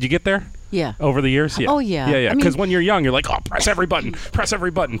think that, did you get there? Yeah. Over the years? Yeah. Oh, yeah. Yeah. Because when you're young, you're like, press every button,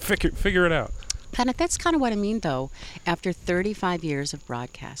 figure it out. That's kind of what I mean, though. After 35 years of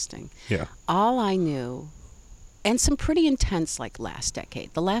broadcasting, all I knew, and some pretty intense, like the last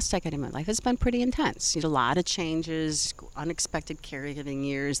decade of my life has been pretty intense. A lot of changes, unexpected caregiving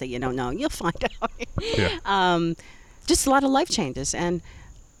years that you don't know. You'll find out. Just a lot of life changes. And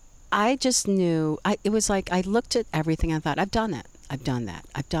I just knew, it was like I looked at everything and I thought, I've done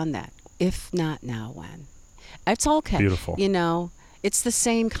that. If not now, when? It's okay. Beautiful. It's the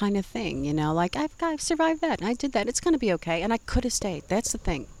same kind of thing, like I've survived that and I did that. It's going to be okay. And I could have stayed. That's the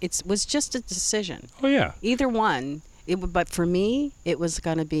thing. It was just a decision. Oh, yeah. Either one. But for me, it was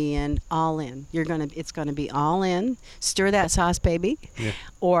going to be all in. It's going to be all in. Stir that sauce, baby,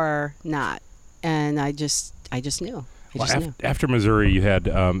 or not. And I just knew. After Missouri, you had,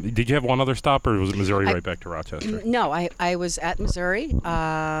 did you have one other stop, or was it Missouri right back to Rochester? No, I was at Missouri.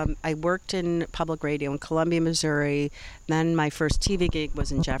 I worked in public radio in Columbia, Missouri. Then my first TV gig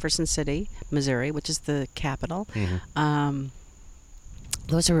was in Jefferson City, Missouri, which is the capital. Mm-hmm.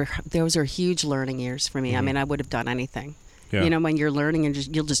 Those are huge learning years for me. Mm-hmm. I mean, I would have done anything. Yeah. When you're learning and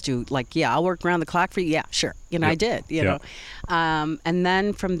you'll just do I'll work around the clock for you. Yeah, sure. I did, know. And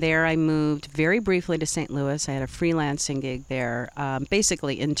then from there I moved very briefly to St. Louis. I had a freelancing gig there,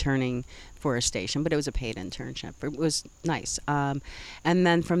 basically interning for a station, but it was a paid internship. It was nice. And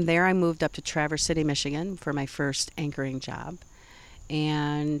then from there I moved up to Traverse City, Michigan for my first anchoring job.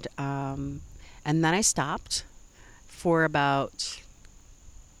 And then I stopped for about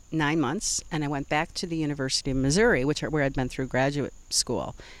 9 months, and I went back to the University of Missouri, where I'd been through graduate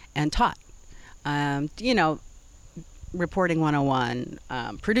school, and taught. Reporting 101,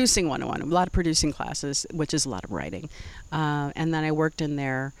 producing 101, a lot of producing classes, which is a lot of writing. And then I worked in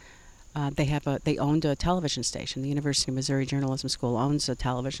there. They owned a television station. The University of Missouri Journalism School owns a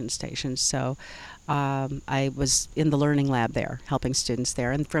television station. So I was in the learning lab there, helping students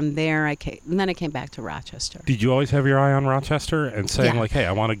there. And from there, I came back to Rochester. Did you always have your eye on Rochester and saying hey,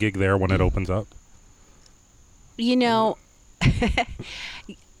 I want a gig there when it opens up?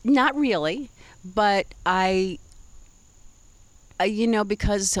 Not really, but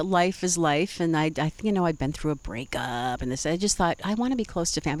because life is life, and I'd been through a breakup and this, I just thought I want to be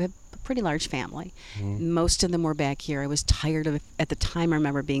close to family. A pretty large family. Mm-hmm. Most of them were back here. I was tired of, at the time I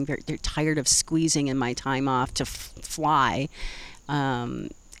remember being very tired of squeezing in my time off to fly,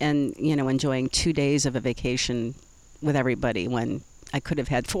 and enjoying 2 days of a vacation with everybody when I could have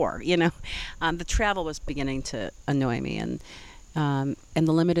had 4. The travel was beginning to annoy me, and the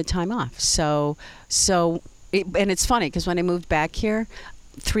limited time off. So. And it's funny because when I moved back here,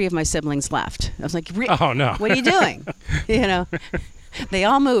 3 of my siblings left. I was like, "Oh no, what are you doing?" They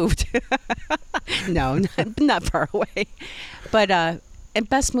all moved. No, not far away. But and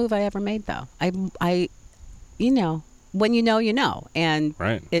best move I ever made, though. I when you know, and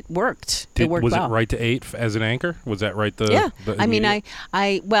it worked. It worked well. Was it right to 8 as an anchor? Was that right?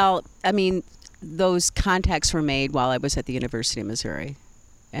 Those contacts were made while I was at the University of Missouri.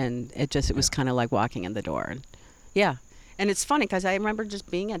 And it was kind of like walking in the door. And it's funny because I remember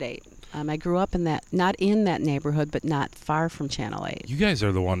just being at 8. I grew up not in that neighborhood, but not far from Channel 8. You guys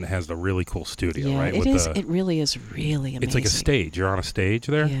are the one that has the really cool studio, right? It really is really amazing. It's like a stage. You're on a stage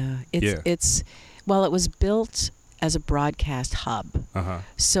there? Yeah. It was built as a broadcast hub. Uh-huh.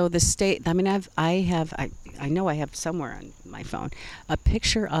 So the state, I know I have somewhere on my phone a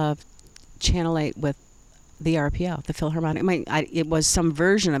picture of Channel 8 with the RPO, the Philharmonic. It was some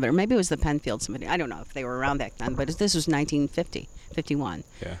version of it, or maybe it was the Penfield Symphony. I don't know if they were around back then, but this was 1950, 51.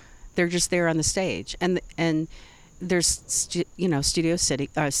 Yeah, they're just there on the stage, and there's studio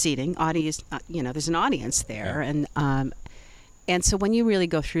seating, audience. There's an audience there, and so when you really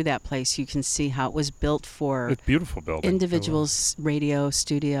go through that place, you can see how it was built for. It's a beautiful building. Individuals, radio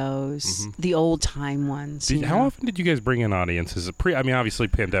studios, the old time ones. How often did you guys bring in audiences? Obviously,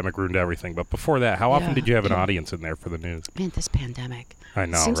 pandemic ruined everything, but before that, how often did you have an audience in there for the news? Man, this pandemic. I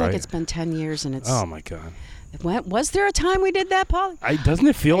know, seems like it's been 10 years, and it's. Oh my God. Was there a time we did that, Pauly? Doesn't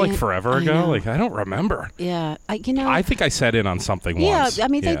it feel like forever ago? I don't remember. Yeah, I think I sat in on something once. Yeah,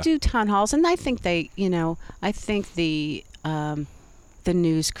 they do town halls, and I think the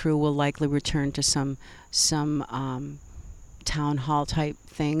news crew will likely return to some town hall type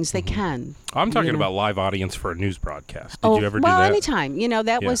things. They can. I'm talking about live audience for a news broadcast. Did you ever do well, that? Anytime.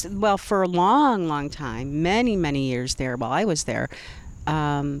 That was, for a long, long time, many, many years there while I was there,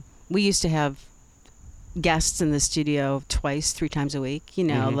 we used to have guests in the studio 3 times a week.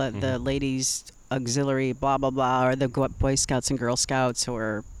 The ladies auxiliary, blah, blah, blah, or the Boy Scouts and Girl Scouts,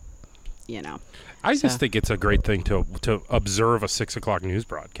 or, I just think it's a great thing to observe a 6 o'clock news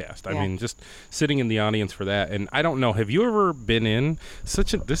broadcast. I mean, just sitting in the audience for that. And I don't know, have you ever been in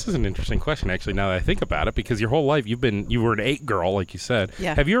this is an interesting question, actually, now that I think about it, because your whole life you were an 8 girl, like you said.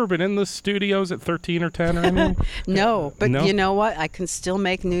 Yeah. Have you ever been in the studios at 13 or 10 or anything? No, but you know what? I can still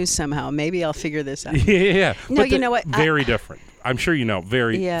make news somehow. Maybe I'll figure this out. Yeah. No, you know what? Very different. I'm sure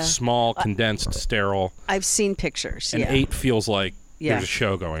very small, condensed, sterile. I've seen pictures. And 8 feels like there's a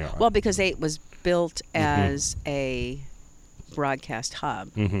show going on. Well, because 8 was built as a broadcast hub,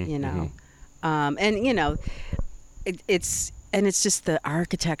 and it's just the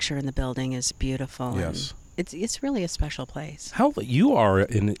architecture in the building is beautiful. Yes. And it's really a special place. How you are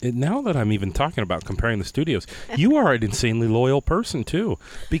now that I'm even talking about comparing the studios, you are an insanely loyal person too,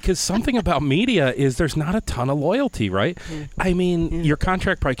 because something about media is there's not a ton of loyalty, right? Yeah. I mean, your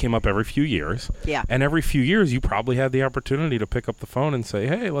contract probably came up every few years. Yeah. And every few years you probably had the opportunity to pick up the phone and say,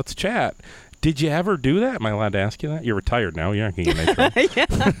 "Hey, let's chat." Did you ever do that? Am I allowed to ask you that? You're retired now. You're not going to get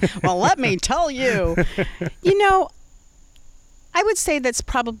in trouble. Well, let me tell you. I would say that's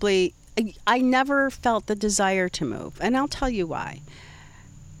probably... I never felt the desire to move, and I'll tell you why.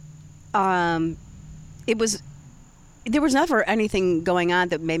 There was never anything going on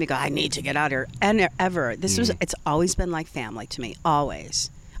that made me go, I need to get out here, and ever. It's always been like family to me, always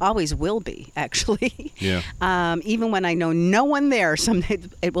will be, actually. Yeah. Even when I know no one there, someday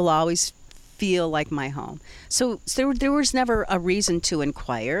it will always feel like my home. So there was never a reason to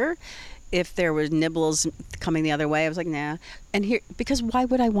inquire. If there were nibbles coming the other way, I was like, nah. And here, because why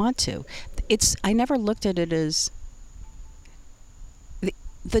would I want to? I never looked at it as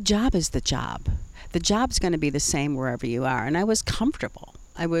the job is the job. The job's going to be the same wherever you are. And I was comfortable.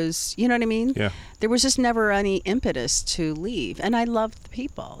 I was, you know what I mean? Yeah. There was just never any impetus to leave. And I loved the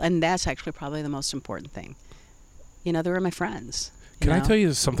people. And that's actually probably the most important thing. They were my friends. Can I tell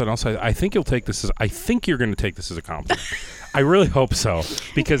you something else? I think you'll take this I think you're going to take this as a compliment. I really hope so,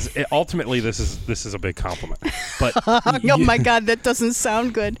 because ultimately this is a big compliment. But oh my God, that doesn't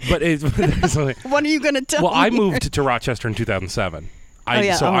sound good. But what are you going to tell me? Well, I moved to Rochester in 2007.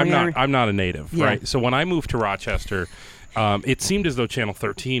 I'm not a native, right? So when I moved to Rochester, it seemed as though Channel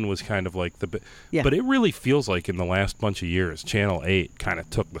 13 was kind of like but it really feels like in the last bunch of years, Channel 8 kind of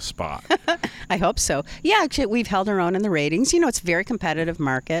took the spot. I hope so. Yeah, actually, we've held our own in the ratings. It's a very competitive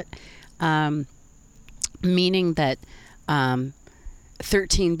market, meaning that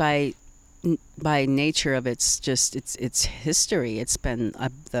 13 by nature of its history, it's been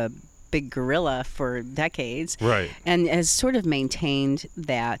the big gorilla for decades, right? And has sort of maintained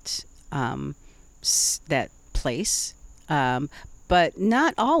that place. But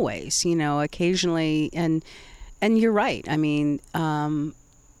not always, occasionally, and you're right. I mean,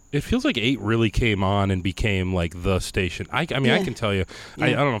 it feels like 8 really came on and became like the station. I mean, I can tell you,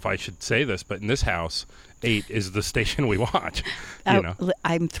 I don't know if I should say this, but in this house, 8 is the station we watch.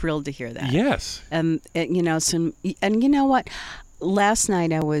 I'm thrilled to hear that. Yes. And you know what? Last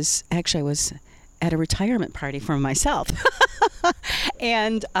night I was at a retirement party for myself,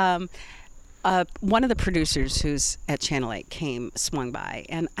 and one of the producers who's at Channel 8 swung by,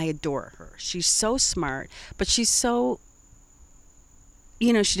 and I adore her. She's so smart, but she's so,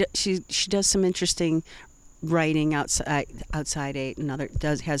 she does some interesting writing outside 8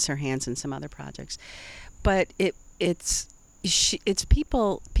 and has her hands in some other projects. But it's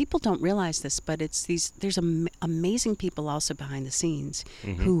people don't realize this, but there's amazing people also behind the scenes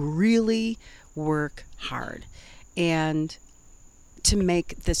who really work hard and to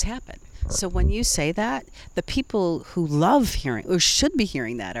make this happen. So when you say that, the people who love hearing or should be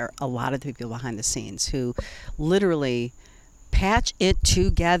hearing that are a lot of the people behind the scenes who literally patch it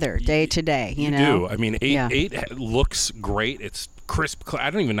together day to day. You know? Do. I mean, 8 looks great. It's crisp. I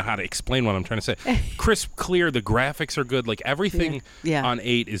don't even know how to explain what I'm trying to say. Crisp, clear. The graphics are good. Like everything on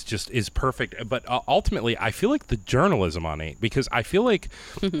 8 is perfect. But ultimately, I feel like the journalism on 8, because I feel like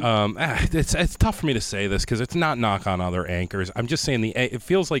it's tough for me to say this because it's not knock on other anchors. I'm just saying it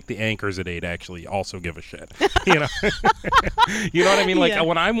feels like the anchors at 8 actually also give a shit. You know, you know what I mean? Like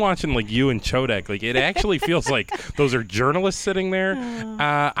when I'm watching like you and Chodek, like it actually feels like those are journalists sitting there.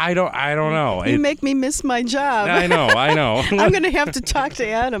 I don't know. You make me miss my job. I know. I'm gonna have to talk to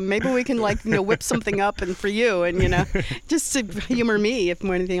Adam. Maybe we can whip something up and for you and just to humor me if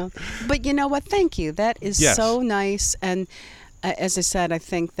more anything else. But you know what? Thank you. That is so nice. And as I said, I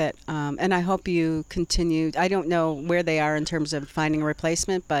think that, and I hope you continue. I don't know where they are in terms of finding a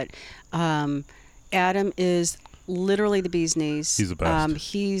replacement, but Adam is literally the bee's knees. He's the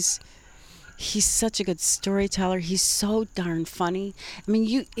best. He's such a good storyteller. He's so darn funny. I mean,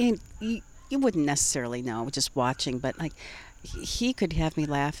 you wouldn't necessarily know just watching, but he could have me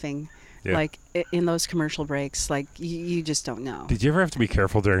laughing. Yeah. In those commercial breaks, you just don't know. Did you ever have to be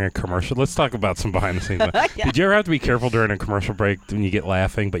careful during a commercial? Let's talk about some behind the scenes. Yeah. Did you ever have to be careful during a commercial break when you get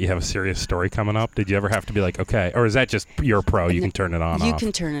laughing, but you have a serious story coming up? Did you ever have to be okay, or is that just you're a pro? You can turn it on. You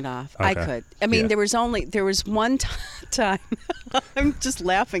can turn it off. Okay. I could. I mean, there was one time. I'm just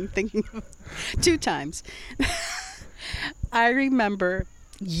laughing, thinking of 2 times. I remember.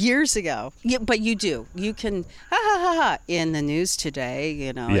 Years ago, but you can in the news today,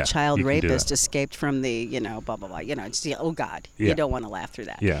 a child rapist escaped from the, blah blah blah, it's oh God, you don't want to laugh through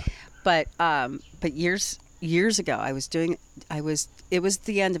that. Yeah. But years ago, it was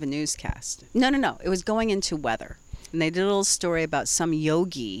the end of a newscast. No, it was going into weather. And they did a little story about some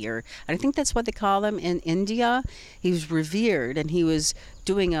yogi, or I think that's what they call them in India. He was revered, and he was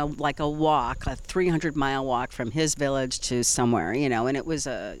doing a walk, a 300-mile walk from his village to somewhere, and it was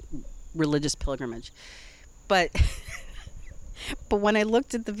a religious pilgrimage. But when I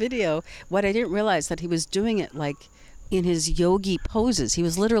looked at the video, what I didn't realize that he was doing it in his yogi poses. He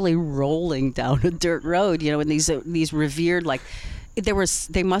was literally rolling down a dirt road, in these revered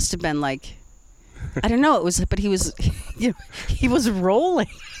they must have been I don't know. But he was, he was rolling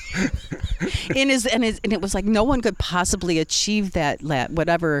and it was no one could possibly achieve that.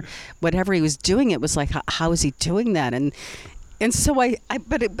 Whatever he was doing, it was how is he doing that? And so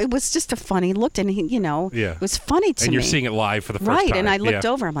but it was just a funny look, and it was funny to me. And you're seeing it live for the first time. Right, and I looked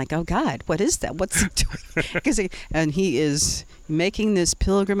over, I'm oh God, what is that? What's he doing? And he is making this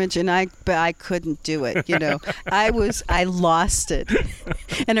pilgrimage, and I couldn't do it, I lost it.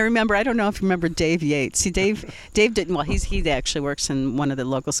 And I remember, I don't know if you remember Dave Yates. See, Dave didn't, he actually works in one of the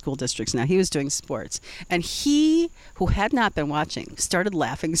local school districts now. He was doing sports. And he, who had not been watching, started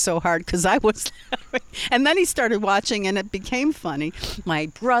laughing so hard because I was laughing. And then he started watching, and it became funny. My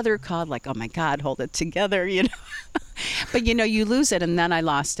brother called oh my God, hold it together, But you lose it, and then I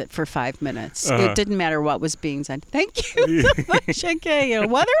lost it for 5 minutes. It didn't matter what was being said. Thank you so much. Okay,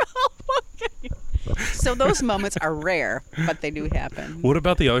 weather. Okay. So those moments are rare, but they do happen. What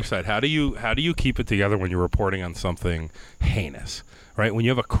about the other side? How do you keep it together when you're reporting on something heinous? Right, when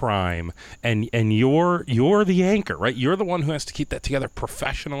you have a crime and you're the anchor, right? You're the one who has to keep that together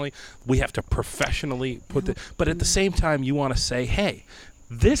professionally. We have to professionally but at the same time, you want to say, hey,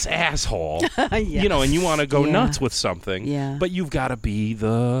 this asshole, yes. And you want to go nuts with something, but you've got to be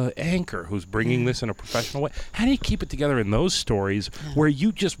the anchor who's bringing this in a professional way. How do you keep it together in those stories where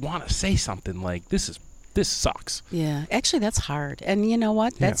you just want to say something like, this sucks? Yeah, actually, that's hard. And you know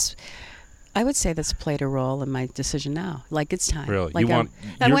what? I would say that's played a role in my decision now. It's time. Really?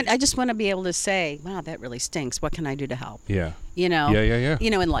 I just want to be able to say, wow, that really stinks. What can I do to help? Yeah. Yeah.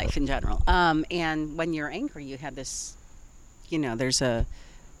 In life in general. And when you're angry, you have this,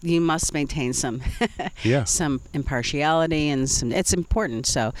 you must maintain some some impartiality and it's important.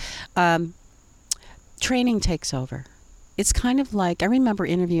 So training takes over. It's kind of I remember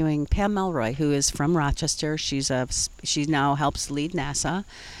interviewing Pam Melroy, who is from Rochester. She now helps lead NASA.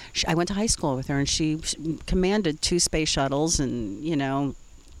 I went to high school with her, and she commanded 2 space shuttles and,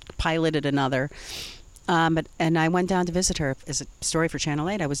 piloted another. And I went down to visit her as a story for Channel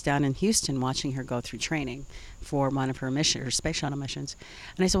 8. I was down in Houston watching her go through training for one of her space shuttle missions.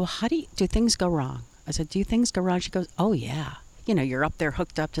 And I said, well, how do things go wrong? I said, do things go wrong? She goes, oh, yeah. You're up there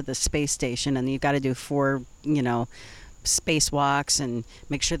hooked up to the space station, and you've got to do 4, spacewalks and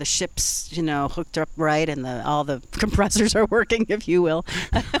make sure the ship's, hooked up right and all the compressors are working, if you will.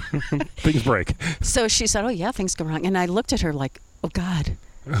 Things break. So she said, oh, yeah, things go wrong. And I looked at her oh, God.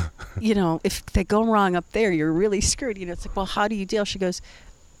 If they go wrong up there, you're really screwed. It's well, how do you deal? She goes,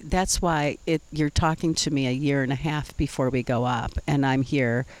 that's why you're talking to me a year and a half before we go up, and I'm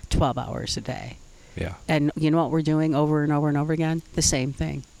here 12 hours a day. Yeah. And you know what we're doing over and over and over again? The same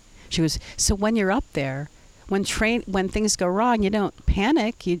thing. She goes, so when you're up there, when things go wrong, you don't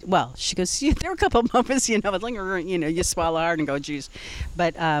panic. She goes, there are a couple of moments, you swallow hard and go, geez.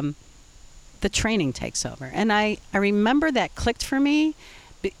 But the training takes over. And I remember that clicked for me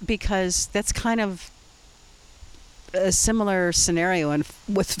because that's kind of a similar scenario and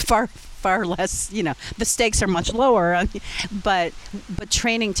with far less, the stakes are much lower, but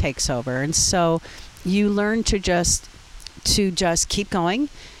training takes over. And so you learn to just to just keep going,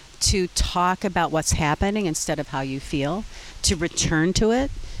 to talk about what's happening instead of how you feel, to return to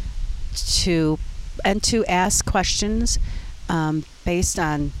it, to ask questions based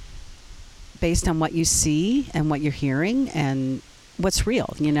on what you see and what you're hearing and what's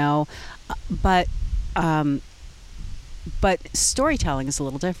real, but storytelling is a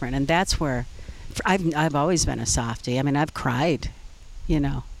little different, and that's where I've always been a softie. I mean, I've cried,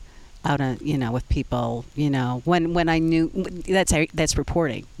 out on, with people, when I knew that's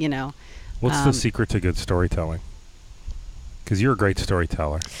reporting, What's the secret to good storytelling? Because you're a great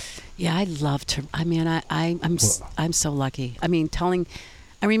storyteller. Yeah, I love to. I mean, I'm so lucky. I mean,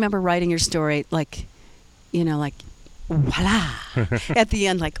 I remember writing your story like voila, at the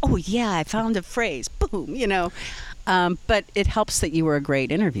end, like, oh yeah, I found a phrase, boom, but it helps that you were a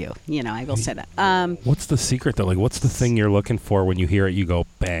great interview. I will say that. What's the secret though? Like, what's the thing you're looking for when you hear it? You go,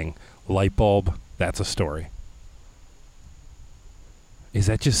 bang, light bulb. That's a story. Is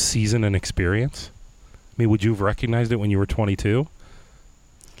that just season and experience? I mean, would you have recognized it when you were 22?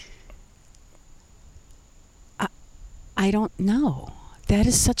 I don't know. That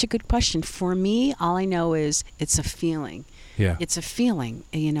is such a good question. For me, all I know is it's a feeling. Yeah. It's a feeling,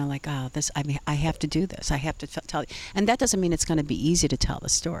 like, oh, this. I mean, I have to do this. I have to tell. And that doesn't mean it's going to be easy to tell the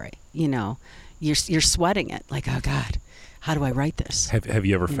story. You're sweating it. Like, oh God, how do I write this? Have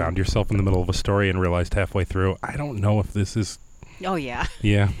you ever found yourself in the middle of a story and realized halfway through, I don't know if this is? Oh yeah.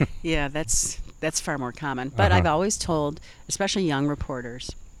 Yeah. Yeah, that's far more common. But I've always told, especially young reporters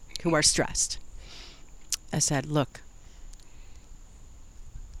who are stressed, I said, look,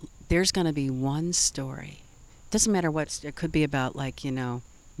 there's going to be one story. Doesn't matter what it could be about, like,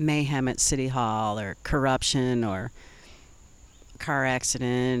 mayhem at City Hall or corruption or car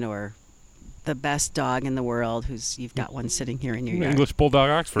accident or the best dog in the world you've got one sitting here in your yard. English Bulldog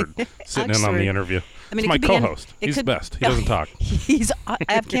Oxford sitting in on the interview. I mean, it's my co-host. He's the best. He doesn't talk.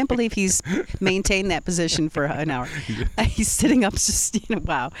 I can't believe he's maintained that position for an hour. He's sitting up just,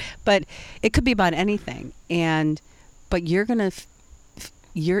 wow. But it could be about anything. But you're going to...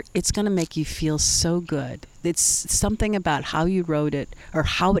 it's going to make you feel so good. It's something about how you wrote it or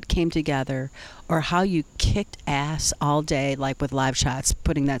how it came together or how you kicked ass all day, like with live shots,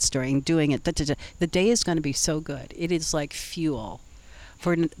 putting that story and doing it. The day is going to be so good. It is like fuel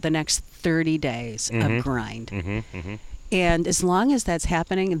for the next 30 days of grind. Mm-hmm, mm-hmm. And as long as that's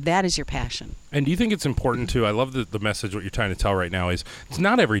happening, that is your passion. And do you think it's important, too? I love the message, what you're trying to tell right now is it's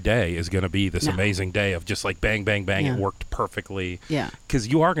not every day is going to be this amazing day of just like bang, bang, bang. Yeah. It worked perfectly. Yeah. Because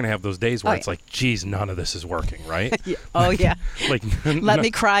you are going to have those days where it's like, geez, none of this is working, right? Yeah. Oh, yeah. Let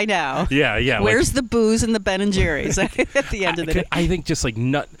me cry now. Yeah, yeah. Where's the booze and the Ben and Jerry's at the end of the day? I think just like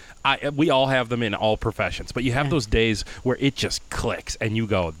we all have them in all professions, but you have those days where it just clicks and you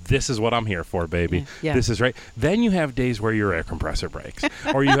go, this is what I'm here for, baby. Yeah. This is right. Then you have days where your air compressor breaks,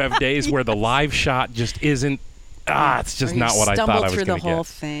 or you have days where the live shot just isn't. It's just not what I thought I was going to get. You stumble through the whole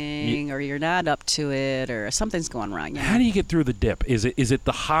thing, or you're not up to it, or something's going wrong. How do you get through the dip? Is it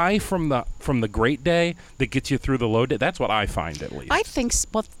the high from the great day that gets you through the low day? That's what I find, at least. I think.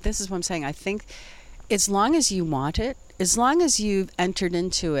 Well, this is what I'm saying. I think as long as you want it, as long as you've entered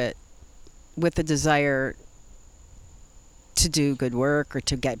into it with the desire to do good work or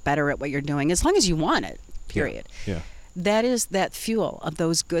to get better at what you're doing, as long as you want it, period. Yeah. That is that fuel of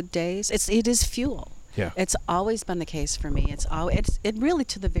those good days. It is fuel. Yeah. It's always been the case for me. It really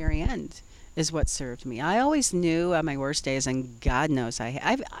to the very end is what served me. I always knew on my worst days, and God knows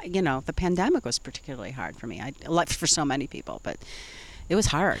the pandemic was particularly hard for me. Like for so many people, but it was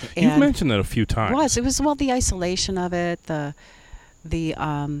hard. You've mentioned that a few times. It was the isolation of it, I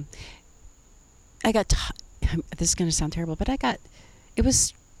got this is going to sound terrible, but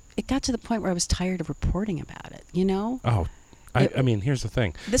it got to the point where I was tired of reporting about it, Oh, I mean, here's the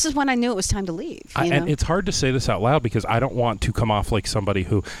thing. This is when I knew it was time to leave. And it's hard to say this out loud because I don't want to come off like somebody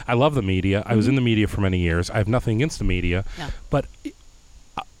who... I love the media. I was in the media for many years. I have nothing against the media. Yeah. But...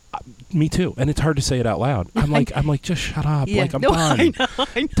 me too, and it's hard to say it out loud. I'm like, just shut up. Yeah. Like I'm done. I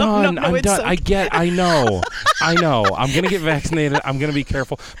know. Done. No, I'm done. Okay. I know. I'm gonna get vaccinated. I'm gonna be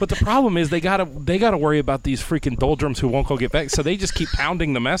careful. But the problem is they gotta worry about these freaking doldrums who won't go get vaccinated. So they just keep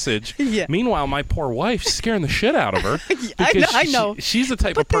pounding the message. Yeah. Meanwhile, my poor wife's scaring the shit out of her. Because I know. She's the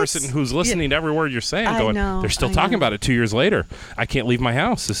type of person who's listening to every word you're saying, going, they're still talking about it 2 years later. I can't leave my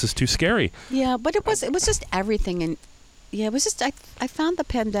house. This is too scary. Yeah, but it was just everything and. Yeah, it was just, I found the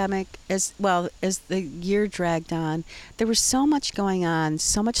pandemic, as the year dragged on, there was so much going on,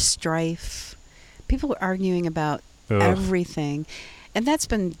 so much strife. People were arguing about everything. And that's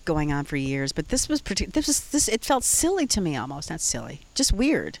been going on for years. But it felt silly to me almost. Not silly, just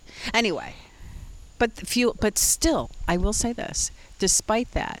weird. Anyway, But still, I will say this.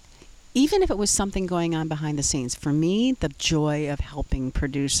 Despite that, even if it was something going on behind the scenes, for me, the joy of helping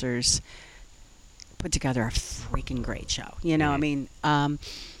producers put together a freaking great show. You know, I mean,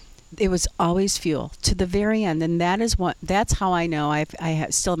 it was always fuel to the very end, and that's how I know I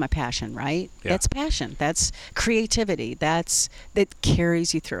still have my passion. Right? Yeah. That's passion. That's creativity. That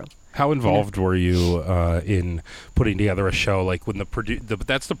carries you through. How involved were you in putting together a show? Like when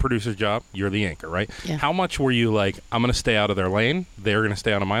that's the producer's job. You're the anchor, right? Yeah. How much were you like, I'm going to stay out of their lane, they're going to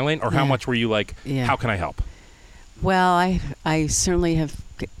stay out of my lane? Or how much were you like, how can I help? Well, I certainly have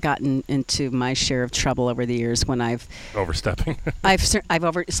gotten into my share of trouble over the years when I've overstepping.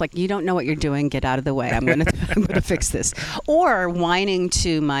 It's like, you don't know what you're doing. Get out of the way. I'm gonna fix this. Or whining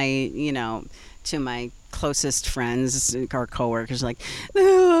to my closest friends or coworkers, like,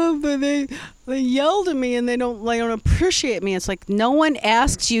 oh, but they yelled at me and they don't appreciate me. It's like, no one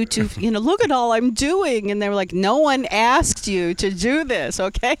asks you to, look at all I'm doing. And they were like, no one asked you to do this,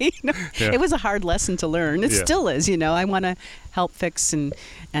 okay? It was a hard lesson to learn. It still is, I want to help fix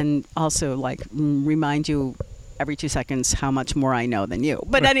and also like remind you every 2 seconds how much more I know than you.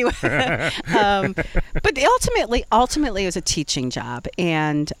 But anyway, but ultimately it was a teaching job.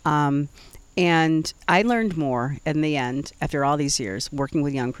 And I learned more in the end, after all these years, working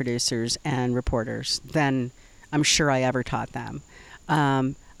with young producers and reporters, than I'm sure I ever taught them.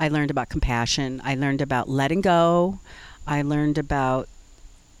 I learned about compassion. I learned about letting go. I learned about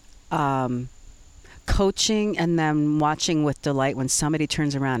coaching, and then watching with delight when somebody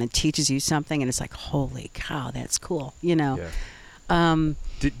turns around and teaches you something, and it's like, holy cow, that's cool, Yeah.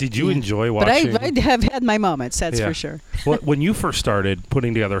 Did you enjoy watching? But I have had my moments, that's for sure. Well, when you first started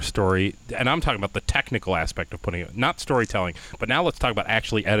putting together a story, and I'm talking about the technical aspect of putting it, not storytelling, but now let's talk about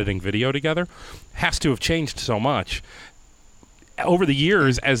actually editing video together, has to have changed so much over the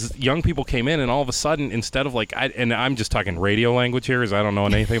years as young people came in, and all of a sudden, instead of like, and I'm just talking radio language here, because I don't know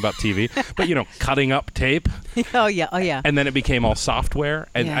anything about TV, but cutting up tape. Oh yeah. And then it became all software,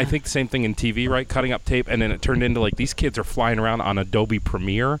 and I think the same thing in TV, right? Cutting up tape, and then it turned into like these kids are flying around on Adobe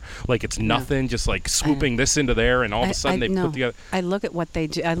Premiere, like it's nothing, just like swooping this into there, and all of a sudden they put together. I look at what they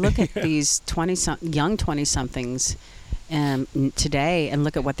do. I look at these young 20-somethings today, and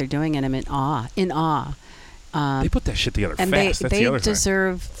look at what they're doing, and I'm in awe. They put that shit together and fast. They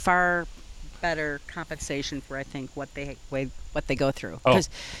deserve far better compensation for, I think, what they go through. Because,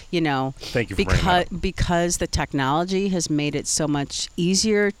 thank you for bringing that up. Because the technology has made it so much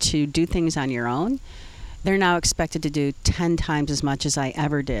easier to do things on your own. They're now expected to do 10 times as much as I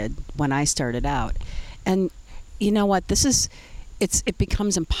ever did when I started out. And you know what? It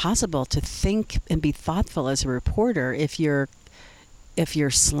becomes impossible to think and be thoughtful as a reporter if you're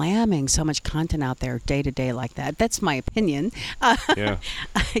slamming so much content out there day to day like that. That's my opinion. Yeah.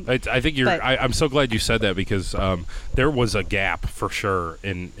 I think I'm so glad you said that, because there was a gap for sure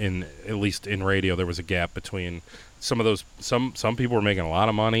in at least in radio. There was a gap between some of those, some people were making a lot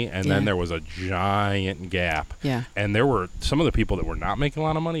of money, and then there was a giant gap. Yeah. And there were some of the people that were not making a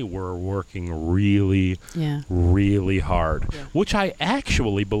lot of money were working really, really hard, which I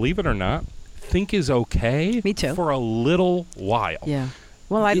actually, believe it or not, think is okay. Me too. For a little while. Yeah.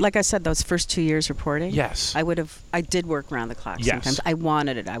 Well, like I said, those first 2 years reporting. Yes. I did work around the clock sometimes. I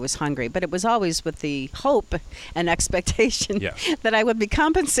wanted it. I was hungry. But it was always with the hope and expectation that I would be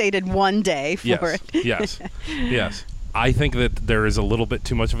compensated one day for it. Yes. I think that there is a little bit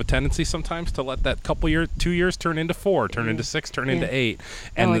too much of a tendency sometimes to let that 2 years turn into 4, turn into 6, turn into 8.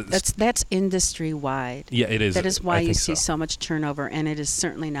 And that's industry wide. Yeah, it is. That is why you see so much turnover, and it is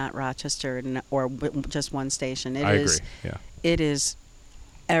certainly not Rochester or just one station. I agree. Yeah. It is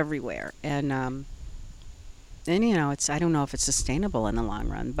everywhere, and I don't know if it's sustainable in the long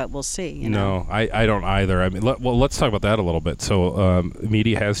run, but we'll see. No, I don't either. I mean, let's talk about that a little bit. So,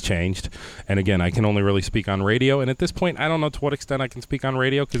 media has changed, and again, I can only really speak on radio. And at this point, I don't know to what extent I can speak on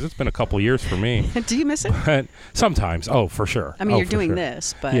radio, because it's been a couple years for me. Do you miss it? But sometimes, for sure. I mean, you're doing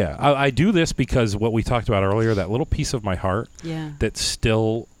this, but I do this because what we talked about earlier, that little piece of my heart, that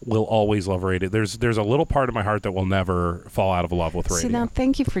still will always love radio. There's a little part of my heart that will never fall out of love with radio. See, now,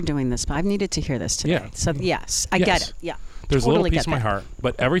 thank you for doing this. I've needed to hear this today. Yeah. So yes, I get it. Yeah. There's a little piece of my heart,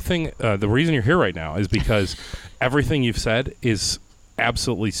 but everything. The reason you're here right now is because everything you've said is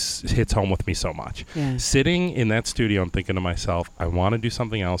absolutely hits home with me so much. Yeah. Sitting in that studio and thinking to myself, I want to do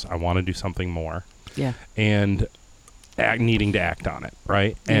something else. I want to do something more. Yeah. And needing to act on it,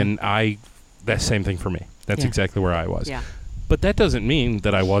 right? Yeah. And that's the same thing for me. That's exactly where I was. Yeah. But that doesn't mean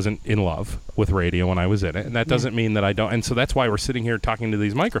that I wasn't in love with radio when I was in it, and that doesn't mean that I don't. And so that's why we're sitting here talking to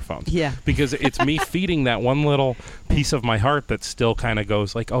these microphones. Yeah. Because it's me feeding that one little piece of my heart that still kind of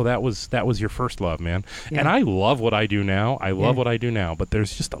goes like, oh, that was your first love, man. Yeah. And I love what I do now. I love what I do now, but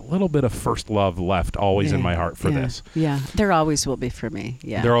there's just a little bit of first love left always in my heart for this. Yeah, there always will be for me.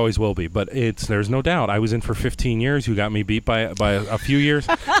 Yeah. There always will be, but there's no doubt. I was in for 15 years. You got me beat by a few years.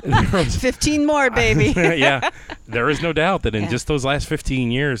 15 more, baby. Yeah. There is no doubt that in just those last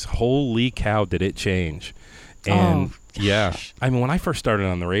 15 years, holy cow, did it change. And I mean, when I first started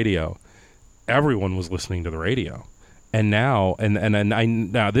on the radio, everyone was listening to the radio. And now,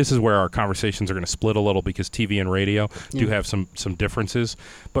 now this is where our conversations are going to split a little, because TV and radio do have some differences.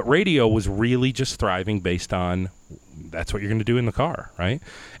 But radio was really just thriving based on that's what you're going to do in the car, right?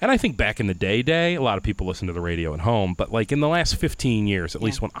 And I think back in the day, a lot of people listened to the radio at home. But like in the last 15 years, at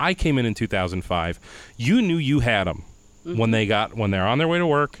least when I came in 2005, you knew you had them when they're on their way to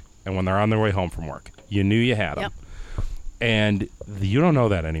work and when they're on their way home from work. You knew you had them. Yep. And you don't know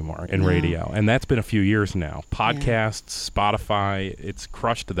that anymore in radio. And that's been a few years now. Podcasts, Spotify, it's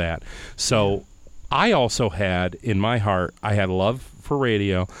crushed that. So I also had, in my heart, I had love for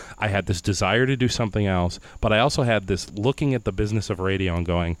radio. I had this desire to do something else. But I also had this looking at the business of radio and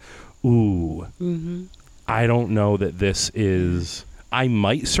going, ooh, I don't know that this is, I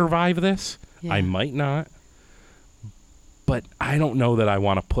might survive this. Yeah. I might not. But I don't know that I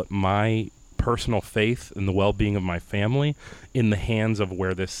want to put my personal faith and the well-being of my family in the hands of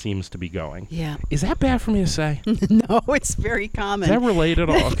where this seems to be going. Yeah. Is that bad for me to say? No, it's very common. Is that related?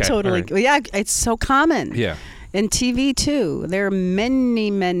 Okay. Totally. Right. Yeah, it's so common. Yeah. And TV too. There are many,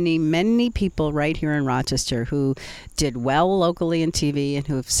 many, many people right here in Rochester who did well locally in TV and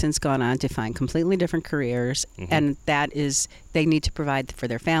who have since gone on to find completely different careers. And that is, they need to provide for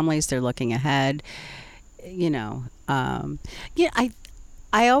their families. They're looking ahead. You know,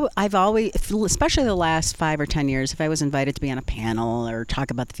 I've always, especially the last 5 or 10 years, if I was invited to be on a panel or talk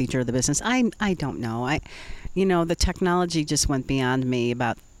about the future of the business, I don't know. The technology just went beyond me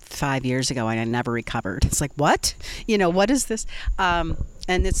about 5 years ago, and I never recovered. It's like, what? What is this? And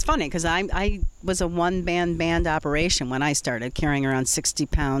it's funny because I was a one-band operation when I started, carrying around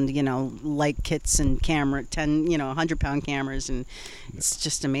 60-pound, light kits and 100-pound cameras, and it's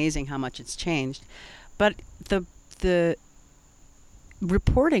just amazing how much it's changed. But the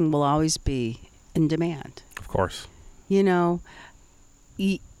reporting will always be in demand. Of course.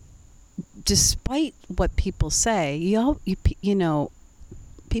 Despite what people say,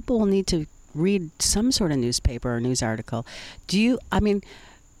 people will need to read some sort of newspaper or news article. It's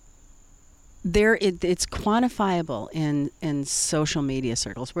quantifiable in social media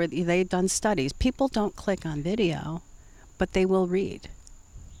circles where they've done studies. People don't click on video, but they will read.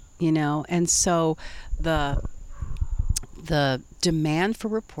 And so the demand for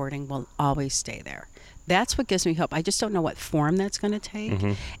reporting will always stay there. That's what gives me hope. I just don't know what form that's going to take.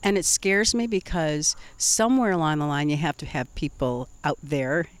 And it scares me because somewhere along the line you have to have people out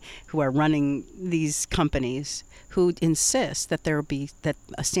there who are running these companies who insist that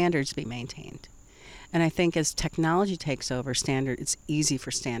standards be maintained. And I think as technology takes over it's easy for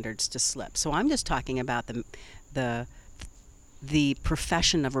standards to slip. So I'm just talking about the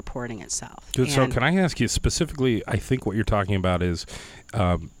profession of reporting itself. So can I ask you specifically, I think what you're talking about is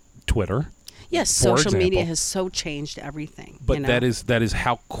Twitter. Yes, social media has so changed everything. But that is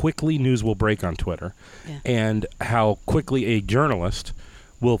how quickly news will break on Twitter, and how quickly a journalist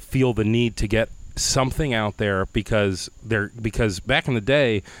will feel the need to get something out there because back in the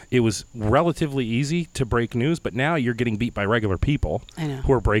day it was relatively easy to break news, but now you're getting beat by regular people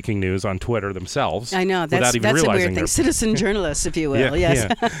who are breaking news on Twitter themselves. I know that's a weird thing. Citizen journalists, if you will. Yes.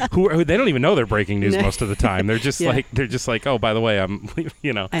 Who they don't even know they're breaking news most of the time. They're just like, oh, by the way, I'm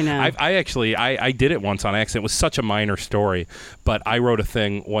I know. I did it once on accident. It was such a minor story, but I wrote a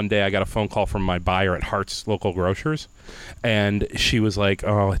thing one day. I got a phone call from my buyer at Hart's Local Grocers, and she was like,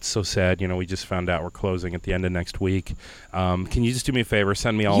 oh, it's so sad. We just found out we're closing at the end of next week. Can you just do me a favor?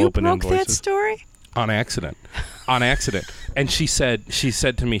 Send me all open invoices. You broke that story? On accident. And she said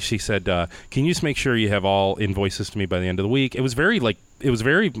to me, can you just make sure you have all invoices to me by the end of the week? It was very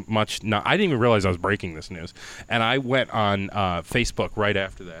much not, I didn't even realize I was breaking this news. And I went on Facebook right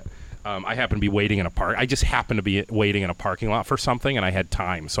after that. I happened to be waiting in a parking lot for something, and I had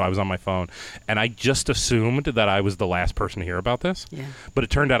time, so I was on my phone, and I just assumed that I was the last person to hear about this. Yeah. But it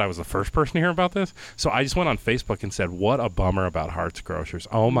turned out I was the first person to hear about this. So I just went on Facebook and said, "What a bummer about Hart's Grocers!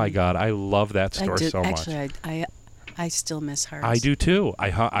 Oh my God, I love that store so much." Actually, I I still miss hearts. I do too. I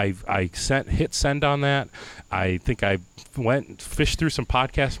hit send on that. I think I fished through some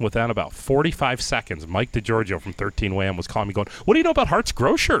podcasts, and within about 45 seconds, Mike DeGiorgio from 13 Wham was calling me going, "What do you know about Hearts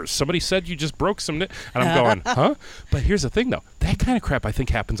Grocers? Somebody said you just broke some..." And I'm going, huh? But here's the thing, though. That kind of crap, I think,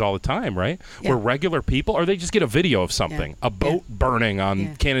 happens all the time, right? Yeah. Where regular people, or they just get a video of something, a boat burning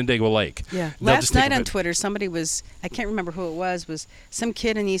on Canandaigua Lake. Yeah. Last night on Twitter, somebody was, I can't remember who it was some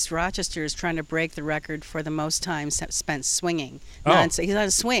kid in East Rochester is trying to break the record for the most time spent swinging. He's on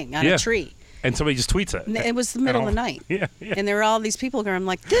a swing on a tree. And somebody just tweets it. It was the middle of the night. Yeah. And there were all these people going, I'm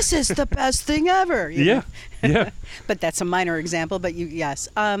like, this is the best thing ever. Yeah. But that's a minor example, but yes.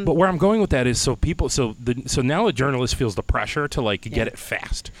 But where I'm going with that is so now the journalist feels the pressure to get it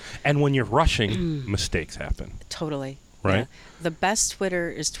fast. And when you're rushing, mistakes happen. Totally. Right? Yeah. The best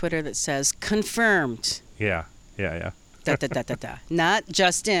Twitter is Twitter that says confirmed. Yeah. Da, da, da, da, da. Not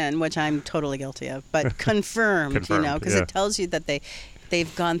just in, which I'm totally guilty of, but confirmed, because it tells you that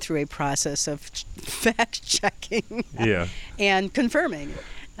they've gone through a process of fact checking and confirming.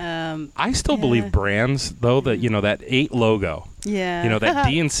 I still believe brands, though, that that 8 logo, that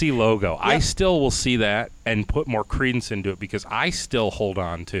DNC logo. Yep. I still will see that and put more credence into it because I still hold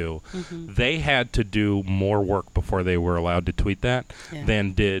on to they had to do more work before they were allowed to tweet that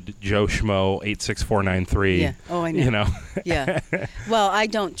than did Joe Schmo 86493. Yeah. Oh, I know. Yeah. Well, I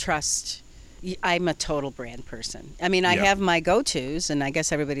don't trust. I'm a total brand person. I mean, I have my go-tos, and I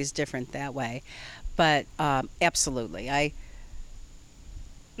guess everybody's different that way. But absolutely, I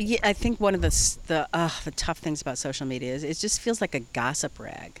think one of the tough things about social media is it just feels like a gossip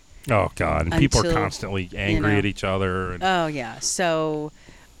rag. Oh God! And people are constantly angry at each other. Oh yeah. So,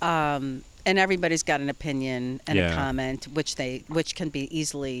 and everybody's got an opinion and a comment, which can be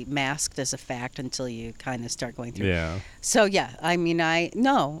easily masked as a fact until you kind of start going through. Yeah. So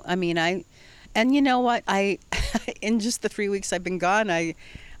and you know what? In just the 3 weeks I've been gone,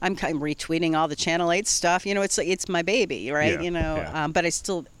 I'm kind of retweeting all the Channel 8 stuff. It's my baby, right? Yeah, but I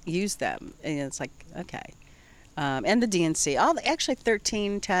still use them, and it's like okay. And the DNC, actually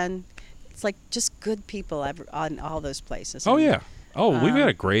 13, 10. It's like just good people on all those places. Oh yeah. Oh, we've got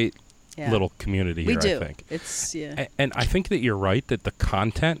a great little community here. We do. I think It's and I think that you're right that the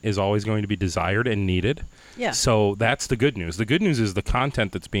content is always going to be desired and needed. Yeah. So that's the good news. The good news is the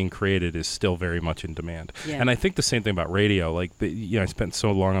content that's being created is still very much in demand. Yeah. And I think the same thing about radio. Like I spent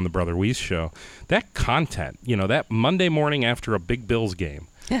so long on the Brother Weiss show. That content, that Monday morning after a big Bills game,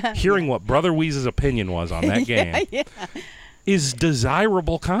 hearing what Brother Weiss's opinion was on that game. Is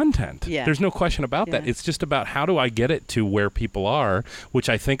desirable content. Yeah. There's no question about that. It's just about how do I get it to where people are, which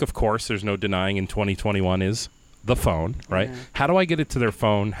I think, of course, there's no denying in 2021 is the phone, right? Yeah. How do I get it to their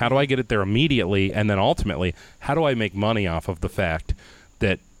phone? How do I get it there immediately? And then ultimately, how do I make money off of the fact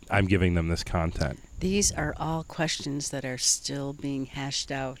that I'm giving them this content? These are all questions that are still being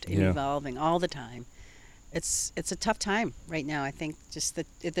hashed out and evolving all the time. It's a tough time right now. I think just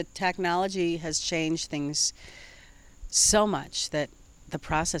the technology has changed things so much that the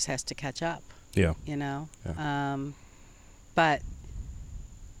process has to catch up. Yeah. Yeah. But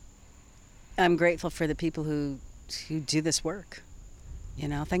I'm grateful for the people who do this work.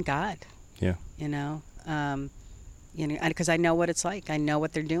 Thank God. Yeah. Because I know what it's like. I know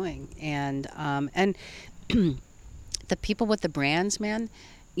what they're doing, and the people with the brands, man.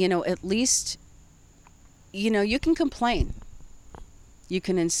 At least, you can complain. You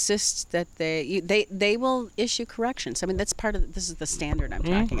can insist that they will issue corrections. I mean, that's part of this is the standard I'm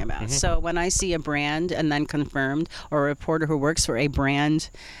talking about. Mm-hmm. So when I see a brand and then confirmed, or a reporter who works for a brand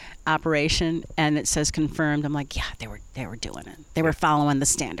operation and it says confirmed, I'm like, yeah, they were doing it. They were following the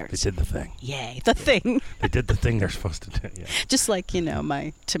standards. They did the thing. Yay, the thing. They did the thing they're supposed to do. Yeah. Just like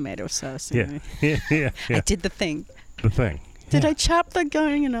my tomato sauce. Yeah. I did the thing. The thing. Did I chop the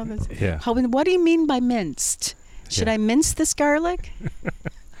garlic? Yeah. What do you mean by minced? Should I mince this garlic?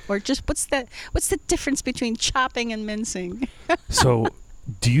 Or just what's the difference between chopping and mincing? So,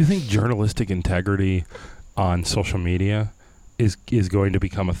 do you think journalistic integrity on social media is going to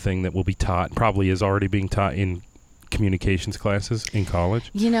become a thing that will be taught, probably is already being taught in communications classes in college?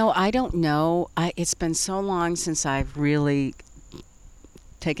 I don't know. It's been so long since I've really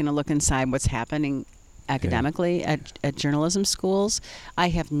taken a look inside what's happening academically at journalism schools. I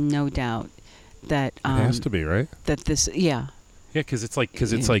have no doubt that it has to be, right? That this, because it's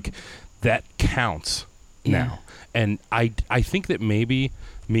like that counts now. And I think that maybe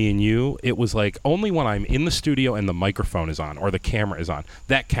me and you, it was like only when I'm in the studio and the microphone is on or the camera is on,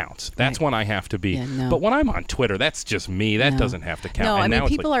 that counts. That's when I have to be. Yeah, no. But when I'm on Twitter, that's just me. That doesn't have to count. No, and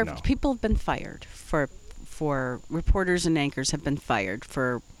people have been fired for reporters and anchors have been fired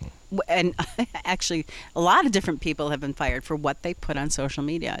for, and actually a lot of different people have been fired for what they put on social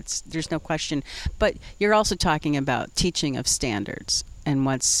media. There's no question. But you're also talking about teaching of standards and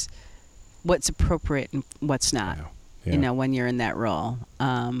what's appropriate and what's not. Yeah. When you're in that role.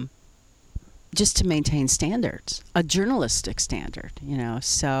 Just to maintain standards, a journalistic standard,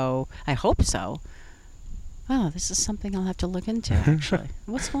 so I hope so. Oh, this is something I'll have to look into, actually.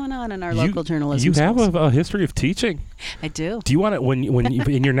 What's going on in our local journalism You schools? have a history of teaching. I do. Do you want to, when you,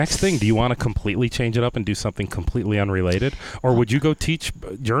 in your next thing, do you want to completely change it up and do something completely unrelated? Or would you go teach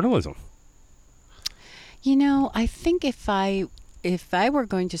journalism? I think if I were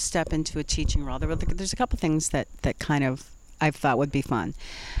going to step into a teaching role, there's a couple things that kind of I thought would be fun.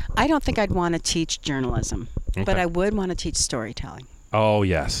 I don't think I'd want to teach journalism, but I would want to teach storytelling. Oh,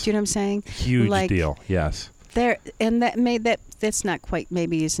 yes. Do you know what I'm saying? Huge deal, yes. That's not quite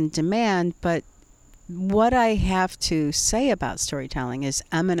maybe is in demand, but what I have to say about storytelling is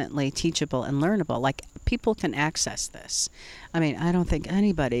eminently teachable and learnable. Like, people can access this. I mean, I don't think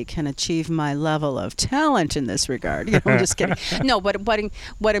anybody can achieve my level of talent in this regard. I'm just kidding. No, but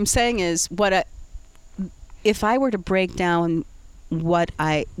what I'm saying is if I were to break down what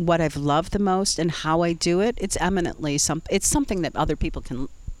I've loved the most and how I do it, it's eminently it's something that other people can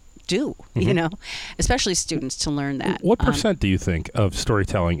do, especially students, to learn that. What percent do you think of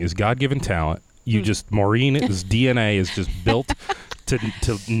storytelling is God-given talent? Maureen's DNA is just built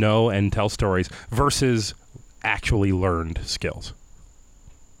to know and tell stories versus actually learned skills?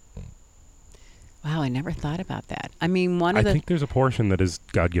 Wow, I never thought about that. I mean, I think there's a portion that is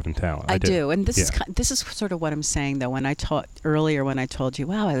God-given talent. I do, and this is sort of what I'm saying, though. When I told you,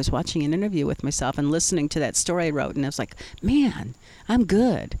 wow, I was watching an interview with myself and listening to that story I wrote, and I was like, man, I'm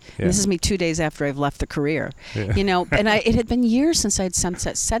good. Yeah. And this is me 2 days after I've left the career, and it had been years since I'd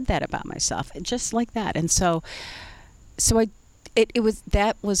said that about myself, just like that. And so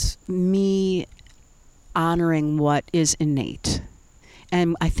that was me honoring what is innate.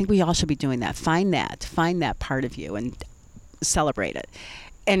 And I think we all should be doing that. Find that part of you and celebrate it.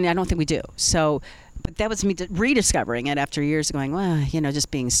 And I don't think we do. So, but that was me rediscovering it after years of going, well, just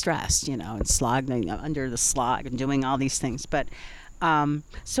being stressed, and slogging under the slog and doing all these things. But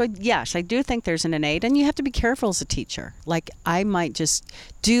so yes, I do think there's an innate, and you have to be careful as a teacher. Like, I might just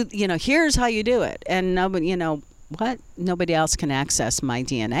do, here's how you do it, and nobody, nobody else can access my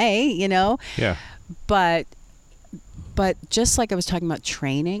DNA, Yeah. But just like I was talking about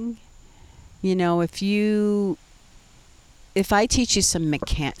training, if I teach you some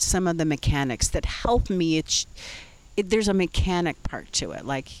of the mechanics that help me, there's a mechanic part to it.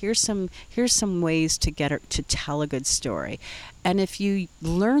 Like, here's some ways to to tell a good story, and if you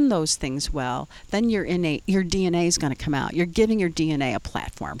learn those things well, then your DNA is going to come out. You're giving your DNA a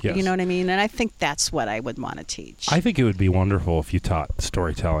platform. Yes. You know what I mean? And I think that's what I would want to teach. I think it would be wonderful if you taught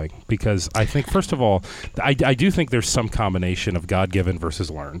storytelling, because I think, first of all, I do think there's some combination of God-given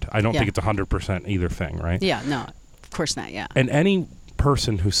versus learned. I don't think it's 100% either thing, right? Yeah, no, of course not. Yeah. And any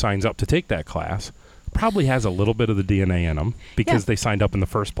person who signs up to take that class probably has a little bit of the DNA in them because they signed up in the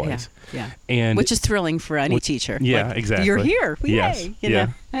first place. Yeah. And which is thrilling for any teacher. Yeah, like, exactly. You're here. Yes. Yay.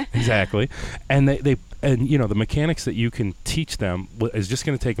 Exactly. And the mechanics that you can teach them is just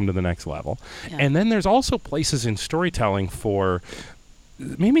going to take them to the next level. Yeah. And then there's also places in storytelling for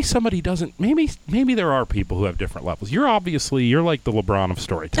maybe somebody doesn't, maybe there are people who have different levels. You're like the LeBron of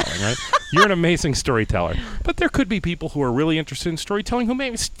storytelling, right? You're an amazing storyteller. But there could be people who are really interested in storytelling who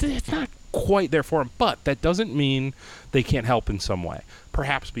maybe it's not quite there for them, but that doesn't mean they can't help in some way.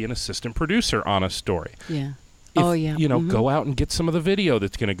 Perhaps be an assistant producer on a story. Yeah. Go out and get some of the video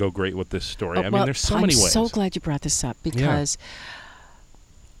that's going to go great with this story. There's so many ways. I'm so glad you brought this up, because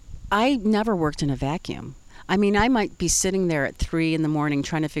I never worked in a vacuum. I mean, I might be sitting there at 3 a.m.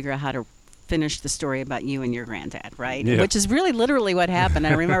 trying to figure out how to finish the story about you and your granddad, right? Yeah. Which is really literally what happened.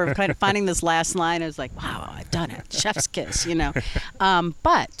 I remember kind of finding this last line. I was like, wow, I've done it. Chef's kiss,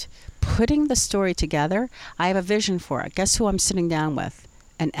 But putting the story together, I have a vision for it. Guess who I'm sitting down with?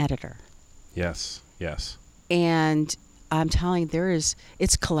 An editor. Yes. And I'm telling you,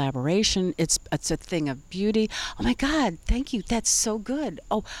 it's collaboration. It's a thing of beauty. Oh my God, thank you. That's so good.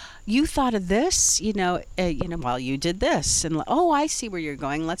 Oh, you thought of this, while you did this, and I see where you're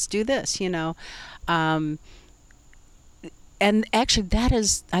going. Let's do this, And actually,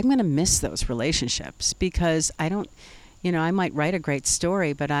 I'm going to miss those relationships, because I don't, I might write a great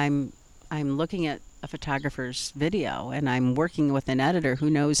story, but I'm looking at a photographer's video, and I'm working with an editor who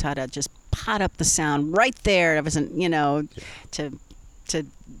knows how to just pot up the sound right there. It wasn't, to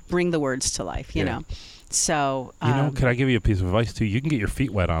bring the words to life, know. So, can I give you a piece of advice too? You can get your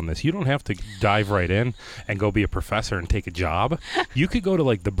feet wet on this. You don't have to dive right in and go be a professor and take a job. You could go to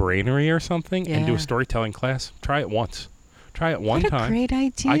like the Brainery or something and do a storytelling class. Try it once. Try it one time. What a great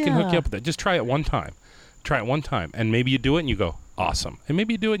idea. I can hook you up with that. Just try it one time. Try it one time. And maybe you do it and you go, awesome. And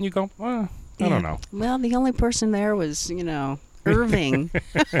maybe you do it and you go, I don't know. Well, the only person there was, Irving.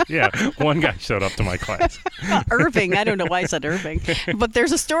 Yeah, one guy showed up to my class. Irving. I don't know why I said Irving. But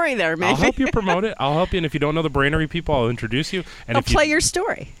there's a story there, maybe. I'll help you promote it. I'll help you. And if you don't know the Brainery people, I'll introduce you. And I'll play your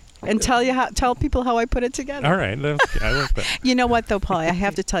story and tell people how I put it together. All right. I like that. You know what, though, Pauly? I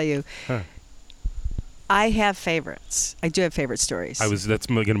have to tell you. I have favorites. I do have favorite stories. That's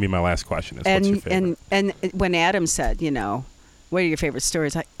going to be my last question. What's your favorite? And when Adam said, what are your favorite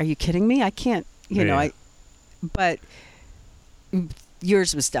stories? Are you kidding me? I can't, but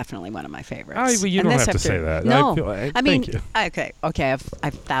yours was definitely one of my favorites. You don't have to say that. No. Thank you. Okay. I have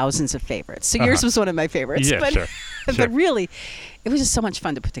thousands of favorites. So yours was one of my favorites. Yeah, but, sure. But really, it was just so much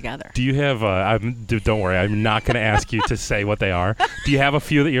fun to put together. Do you have, don't worry, I'm not going to ask you to say what they are. Do you have a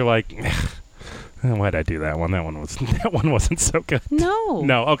few that you're like, why'd I do that one? That one wasn't so good. No.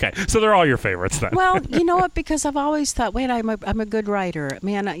 No. Okay. So they're all your favorites then. Well, you know what? Because I've always thought, wait, I'm a good writer,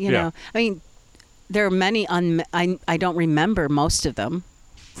 man. Know, I mean, there are many. I don't remember most of them,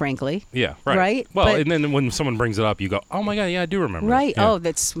 frankly. Yeah. Right. Right. Well, and then when someone brings it up, you go, oh my god, yeah, I do remember. Right. Yeah. Oh,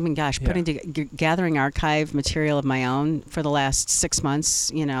 that's gathering archive material of my own for the last 6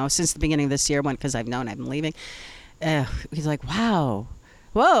 months. Since the beginning of this year, because I've known I'm leaving. He's like, wow.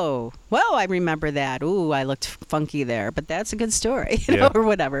 Whoa, I remember that. Ooh, I looked funky there, but that's a good story, or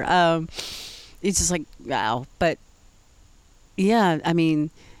whatever. It's just like, wow. But, yeah, I mean,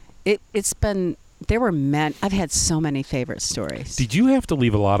 it's been, I've had so many favorite stories. Did you have to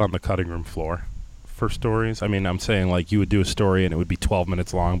leave a lot on the cutting room floor for stories? I mean, I'm saying like you would do a story and it would be 12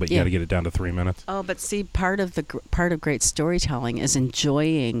 minutes long, but you got to get it down to 3 minutes. Oh, but see, part of great storytelling is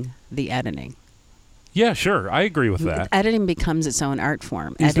enjoying the editing. Yeah, sure. I agree with that. Editing becomes its own art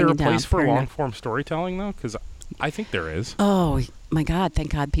form. Is there a place for long-form storytelling, though? Because I think there is. Oh, my God.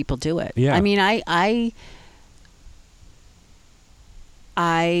 Thank God people do it. Yeah. I mean, I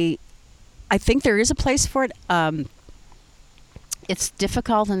think there is a place for it. It's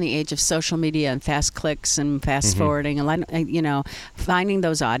difficult in the age of social media and fast clicks and fast forwarding. And finding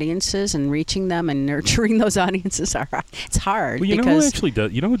those audiences and reaching them and nurturing those audiences it's hard. Well, know who actually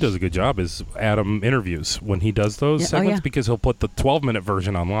does? You know who does a good job is Adam Interviews when he does those segments because he'll put the 12-minute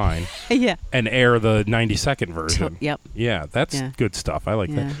version online. And air the 90-second version. Yep. Yeah, that's good stuff. I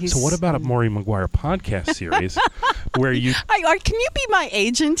like that. So what about a Maureen McGuire podcast series where you? Can you be my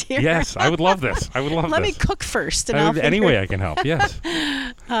agent here? Yes, I would love this. Let me cook first, and any way I can help. Yes.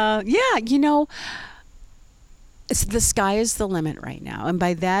 The sky is the limit right now. And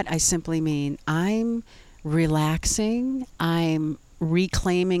by that, I simply mean I'm relaxing. I'm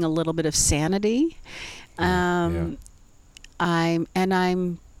reclaiming a little bit of sanity. I'm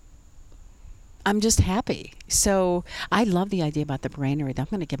just happy. So I love the idea about the Brainery. I'm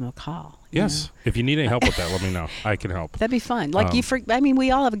going to give him a call. Yes. If you need any help with that, let me know. I can help. That'd be fun. Like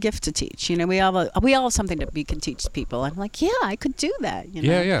we all have a gift to teach. We all have something that we can teach people. I'm like, yeah, I could do that.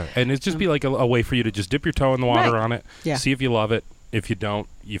 Yeah. And it'd just be like a way for you to just dip your toe in the water on it. Yeah. See if you love it. If you don't,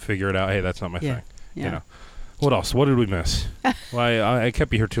 you figure it out. Hey, that's not my thing. Yeah. What else? What did we miss? Well, I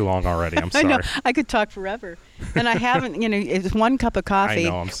kept you here too long already. I'm sorry. I know. I could talk forever. And I haven't, it's one cup of coffee. I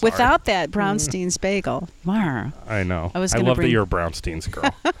know, I'm sorry. Without that Brownstein's bagel. Wow. I know. I love that you're a Brownstein's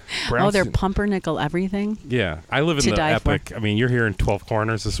girl. They're pumpernickel everything? Yeah. I live in the epic. I mean, you're here in 12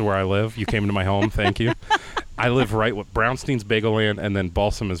 Corners. This is where I live. You came to my home. Thank you. I live right with Brownstein's Bagel Land, and then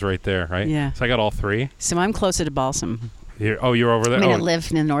Balsam is right there, right? Yeah. So I got all three. So I'm closer to Balsam. You're over there? I live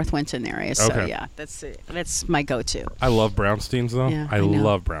in the North Winton area, so yeah, that's my go-to. I love Brownstein's, though. Yeah, I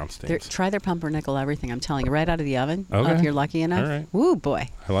love Brownstein's. Try their pumpernickel everything, I'm telling you, right out of the oven, okay. if you're lucky enough. All right. Woo, boy.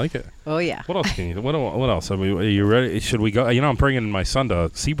 I like it. Oh, yeah. What else can you do? What else? I mean, are you ready? Should we go? I'm bringing my son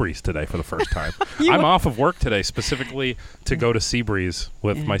to Seabreeze today for the first time. I'm off of work today specifically to go to Seabreeze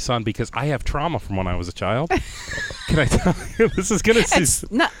with my son because I have trauma from when I was a child. Can I tell you? This is going to...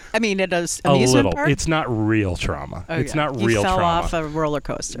 It's not... I mean, it is a little. Park? It's not real trauma. Oh, it's not real trauma. You fell off a roller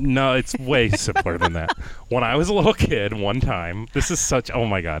coaster. No, it's way simpler than that. When I was a little kid, one time, this is such... Oh,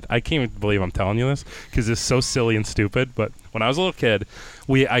 my God. I can't even believe I'm telling you this because it's so silly and stupid. But when I was a little kid,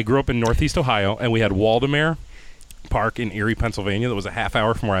 I grew up in Northeast Ohio, and we had Waldemere Park in Erie, Pennsylvania that was a half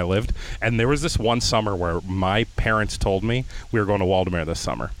hour from where I lived. And there was this one summer where my parents told me we were going to Waldemere this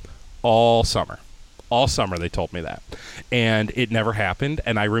summer. All summer. All summer they told me that. And it never happened.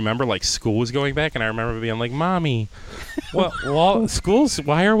 And I remember, like, school was going back, and I remember being like, Mommy,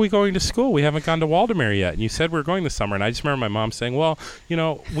 why are we going to school? We haven't gone to Waldermere yet. And you said we were going this summer. And I just remember my mom saying, well,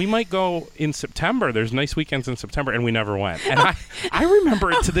 we might go in September. There's nice weekends in September. And we never went. And I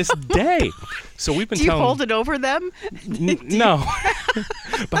remember it to this day. So we've been Do you hold it over them? No.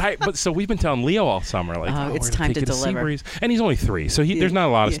 But so we've been telling Leo all summer, like, it's time to deliver. And he's only 3, so there's not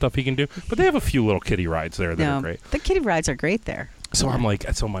a lot of stuff he can do. But they have a few little kiddie rides there that are great. The kiddie rides are great there. So I'm like,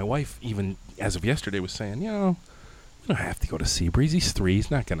 so my wife, even as of yesterday, was saying, you don't have to go to Seabreeze. He's 3. He's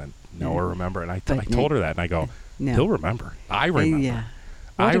not going to know or remember. And I told her that, and I go, he'll remember. I remember. Yeah.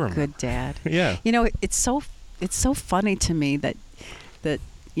 What a good dad. Yeah. It's so funny to me that that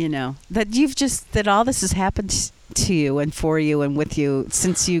all this has happened to you and for you and with you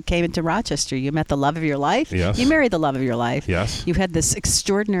since you came into Rochester. You met the love of your life. Yes. You married the love of your life. Yes. You had this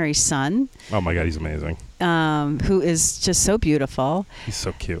extraordinary son. Oh my God, he's amazing. Who is just so beautiful. He's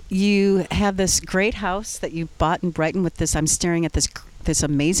so cute. You have this great house that you bought in Brighton with this. I'm staring at this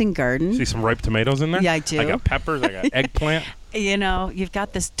amazing garden. See some ripe tomatoes in there? Yeah, I do. I got peppers. I got eggplant. You've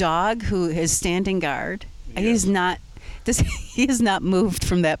got this dog who is standing guard. Yes. He has not moved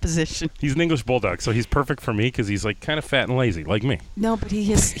from that position. He's an English bulldog, so he's perfect for me because he's like kind of fat and lazy, like me. No, but he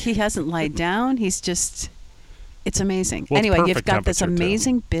hasn't lied down. It's amazing. Well, anyway, you've got this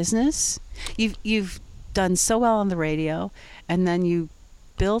amazing too. business. You've done so well on the radio, and then you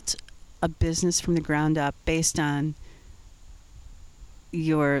built a business from the ground up based on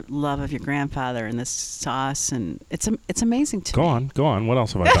your love of your grandfather and this sauce, and it's amazing to me. Go on. What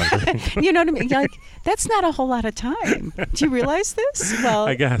else have I done? You know what I mean? Like, that's not a whole lot of time. Do you realize this? Well,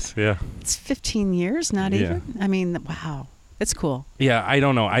 I guess, yeah. It's 15 years, not even. I mean, wow. It's cool. Yeah, I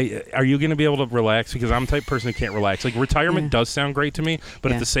don't know. Are you going to be able to relax? Because I'm the type of person who can't relax. Like, retirement does sound great to me,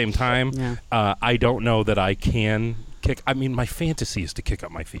 but at the same time, I don't know that I can my fantasy is to kick up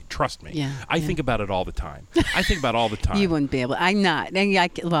my feet. Trust me. Yeah, I think about it all the time. You wouldn't be able. I'm not.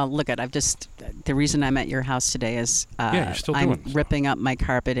 Well, look at. The reason I'm at your house today is you're still I'm doing ripping up my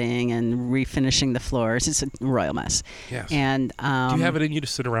carpeting and refinishing the floors. It's a royal mess. Yes. And do you have it in you to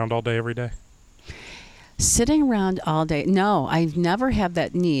sit around all day every day? Sitting around all day? No, I've never had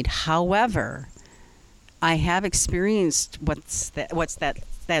that need. However, I have experienced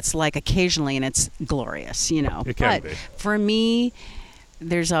that's like occasionally, and it's glorious, It can be. For me,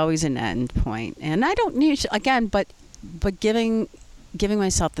 there's always an end point, and I don't need but giving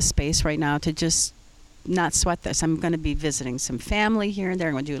myself the space right now to just not sweat this. I'm going to be visiting some family here and there.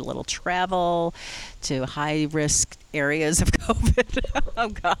 I'm going to do a little travel to high risk areas of COVID. Oh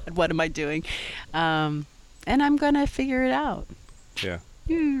God, what am I doing? And I'm going to figure it out. Yeah.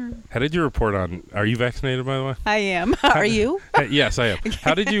 How did you report on? Are you vaccinated, by the way? I am. Are you? Yes, I am.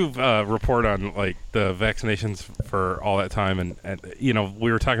 How did you report on like the vaccinations for all that time? And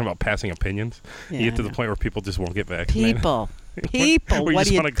we were talking about passing opinions. Yeah, you get to the point where people just won't get vaccinated. People, what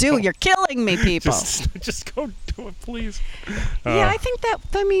do you do? You're killing me, people. Just go do it, please. Yeah, I think that.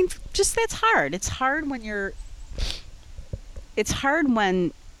 I mean, just that's hard. It's hard when you're. It's hard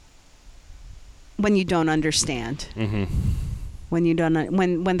when you don't understand. Mm-hmm. When you don't,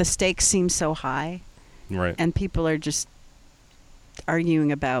 when the stakes seem so high, right, and people are just arguing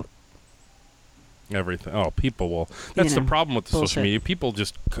about everything. Oh, people will. That's the problem with the bullshit. Social media.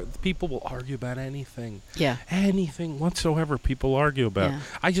 People will argue about anything. Yeah, anything whatsoever. People argue about. Yeah.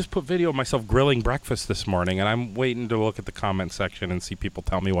 I just put video of myself grilling breakfast this morning, and I'm waiting to look at the comment section and see people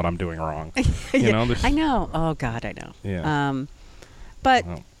tell me what I'm doing wrong. I know. Oh God, I know. Yeah. But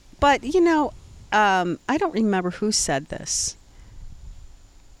I don't remember who said this.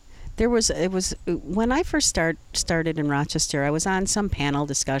 It was when I first started in Rochester. I was on some panel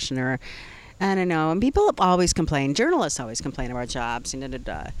discussion, or I don't know, and people always complain. Journalists always complain about jobs and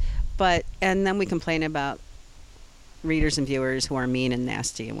and then we complain about readers and viewers who are mean and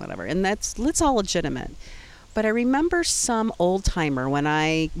nasty and whatever, and that's all legitimate. But I remember some old timer when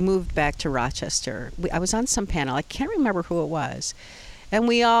I moved back to Rochester. I was on some panel. I can't remember who it was. And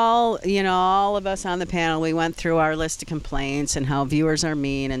we all, all of us on the panel, we went through our list of complaints and how viewers are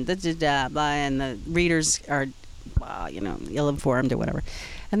mean and blah, and the readers are, ill-informed or whatever.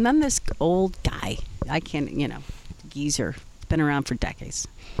 And then this old guy, geezer, been around for decades.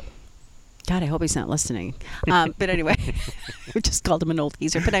 God, I hope he's not listening. But anyway, we just called him an old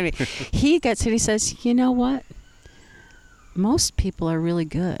geezer. But anyway, he gets it. He says, you know what? Most people are really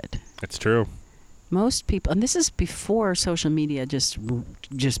good. It's true. Most people, and this is before social media just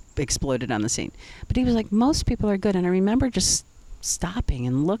exploded on the scene. But he was like, most people are good. And I remember just stopping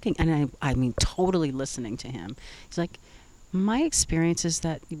and looking, and I mean totally listening to him. He's like, my experience is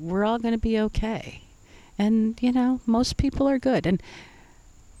that we're all going to be okay. And, most people are good. And,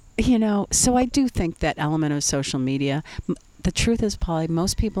 so I do think that element of social media, the truth is, Pauly,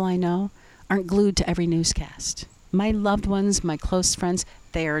 most people I know aren't glued to every newscast. My loved ones, my close friends,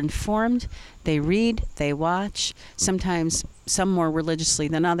 they are informed, they read, they watch, sometimes some more religiously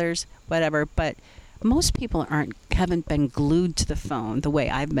than others, whatever, but most people haven't been glued to the phone the way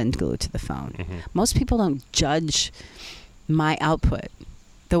I've been glued to the phone. Mm-hmm. Most people don't judge my output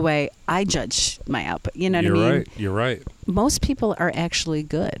the way I judge my output. You know what I mean? You're right. Most people are actually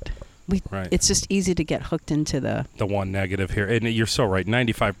good. Right. It's just easy to get hooked into the one negative here. And you're so right.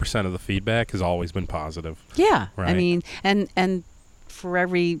 95% of the feedback has always been positive. Yeah. Right. I mean, and for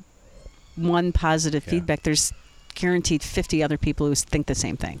every one positive feedback, there's guaranteed 50 other people who think the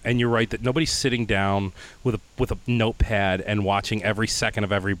same thing. And you're right that nobody's sitting down with a notepad and watching every second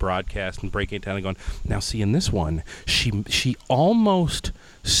of every broadcast and breaking it down and going, now see, in this one, she almost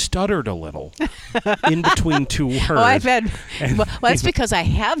stuttered a little in between two words. Oh, I've had. Well, that's because I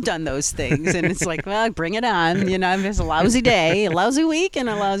have done those things, and it's like, well, bring it on. It's a lousy day, a lousy week, and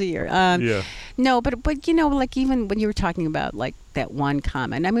a lousy year. No, but like even when you were talking about like that one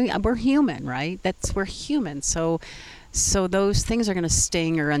comment, I mean, we're human, right? We're human, so those things are going to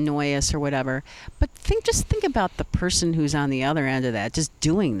sting or annoy us or whatever. But just think about the person who's on the other end of that, just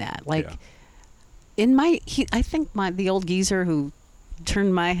doing that. Like, I think the old geezer who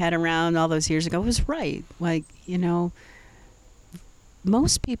turned my head around all those years ago was right. Like,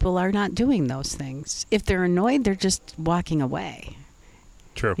 most people are not doing those things. If they're annoyed, they're just walking away.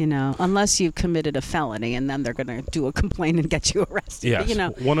 True. Unless you've committed a felony, and then they're going to do a complaint and get you arrested. Yes.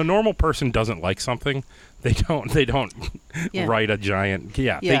 But, when a normal person doesn't like something, they don't write a giant.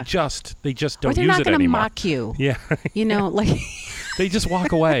 Yeah. They just don't use it anymore. Or they're not going to mock you. Yeah. Like. They just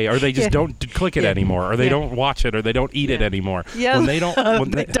walk away, or they just don't click it anymore, or they don't watch it, or they don't eat it anymore. Yeah. When they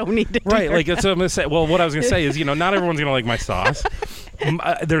don't, they don't eat it. Right. Like that's what I'm gonna say. Well, what I was gonna say is, not everyone's gonna like my sauce.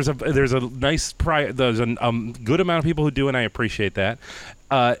 There's a good amount of people who do, and I appreciate that.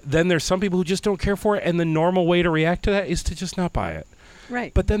 Then there's some people who just don't care for it, and the normal way to react to that is to just not buy it.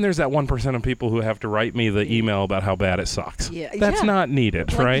 Right. But then there's that 1% of people who have to write me the email about how bad it sucks. Yeah. That's not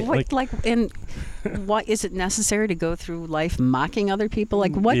needed, right? And what is it necessary to go through life mocking other people?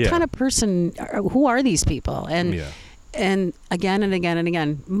 Like, what kind of person? Who are these people? And again and again and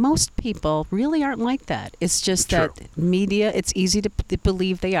again, most people really aren't like that. It's just that media. It's easy to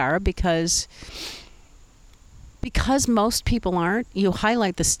believe they are because most people aren't. You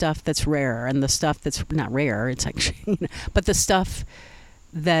highlight the stuff that's rare and the stuff that's not rare. It's actually, but the stuff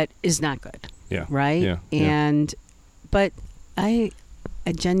that is not good. Yeah. Right? Yeah. But I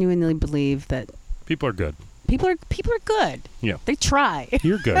genuinely believe that people are good. People are good. Yeah. They try.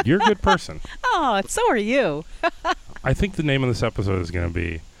 You're good. You're a good person. Oh, so are you. I think the name of this episode is going to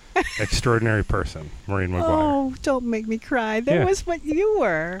be Extraordinary Person, Maureen McGuire. Oh, don't make me cry. That was what you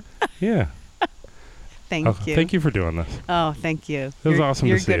were. Yeah. Thank you. Thank you for doing this. Oh, thank you. It was awesome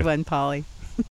to see you. You're a good one, Pauly.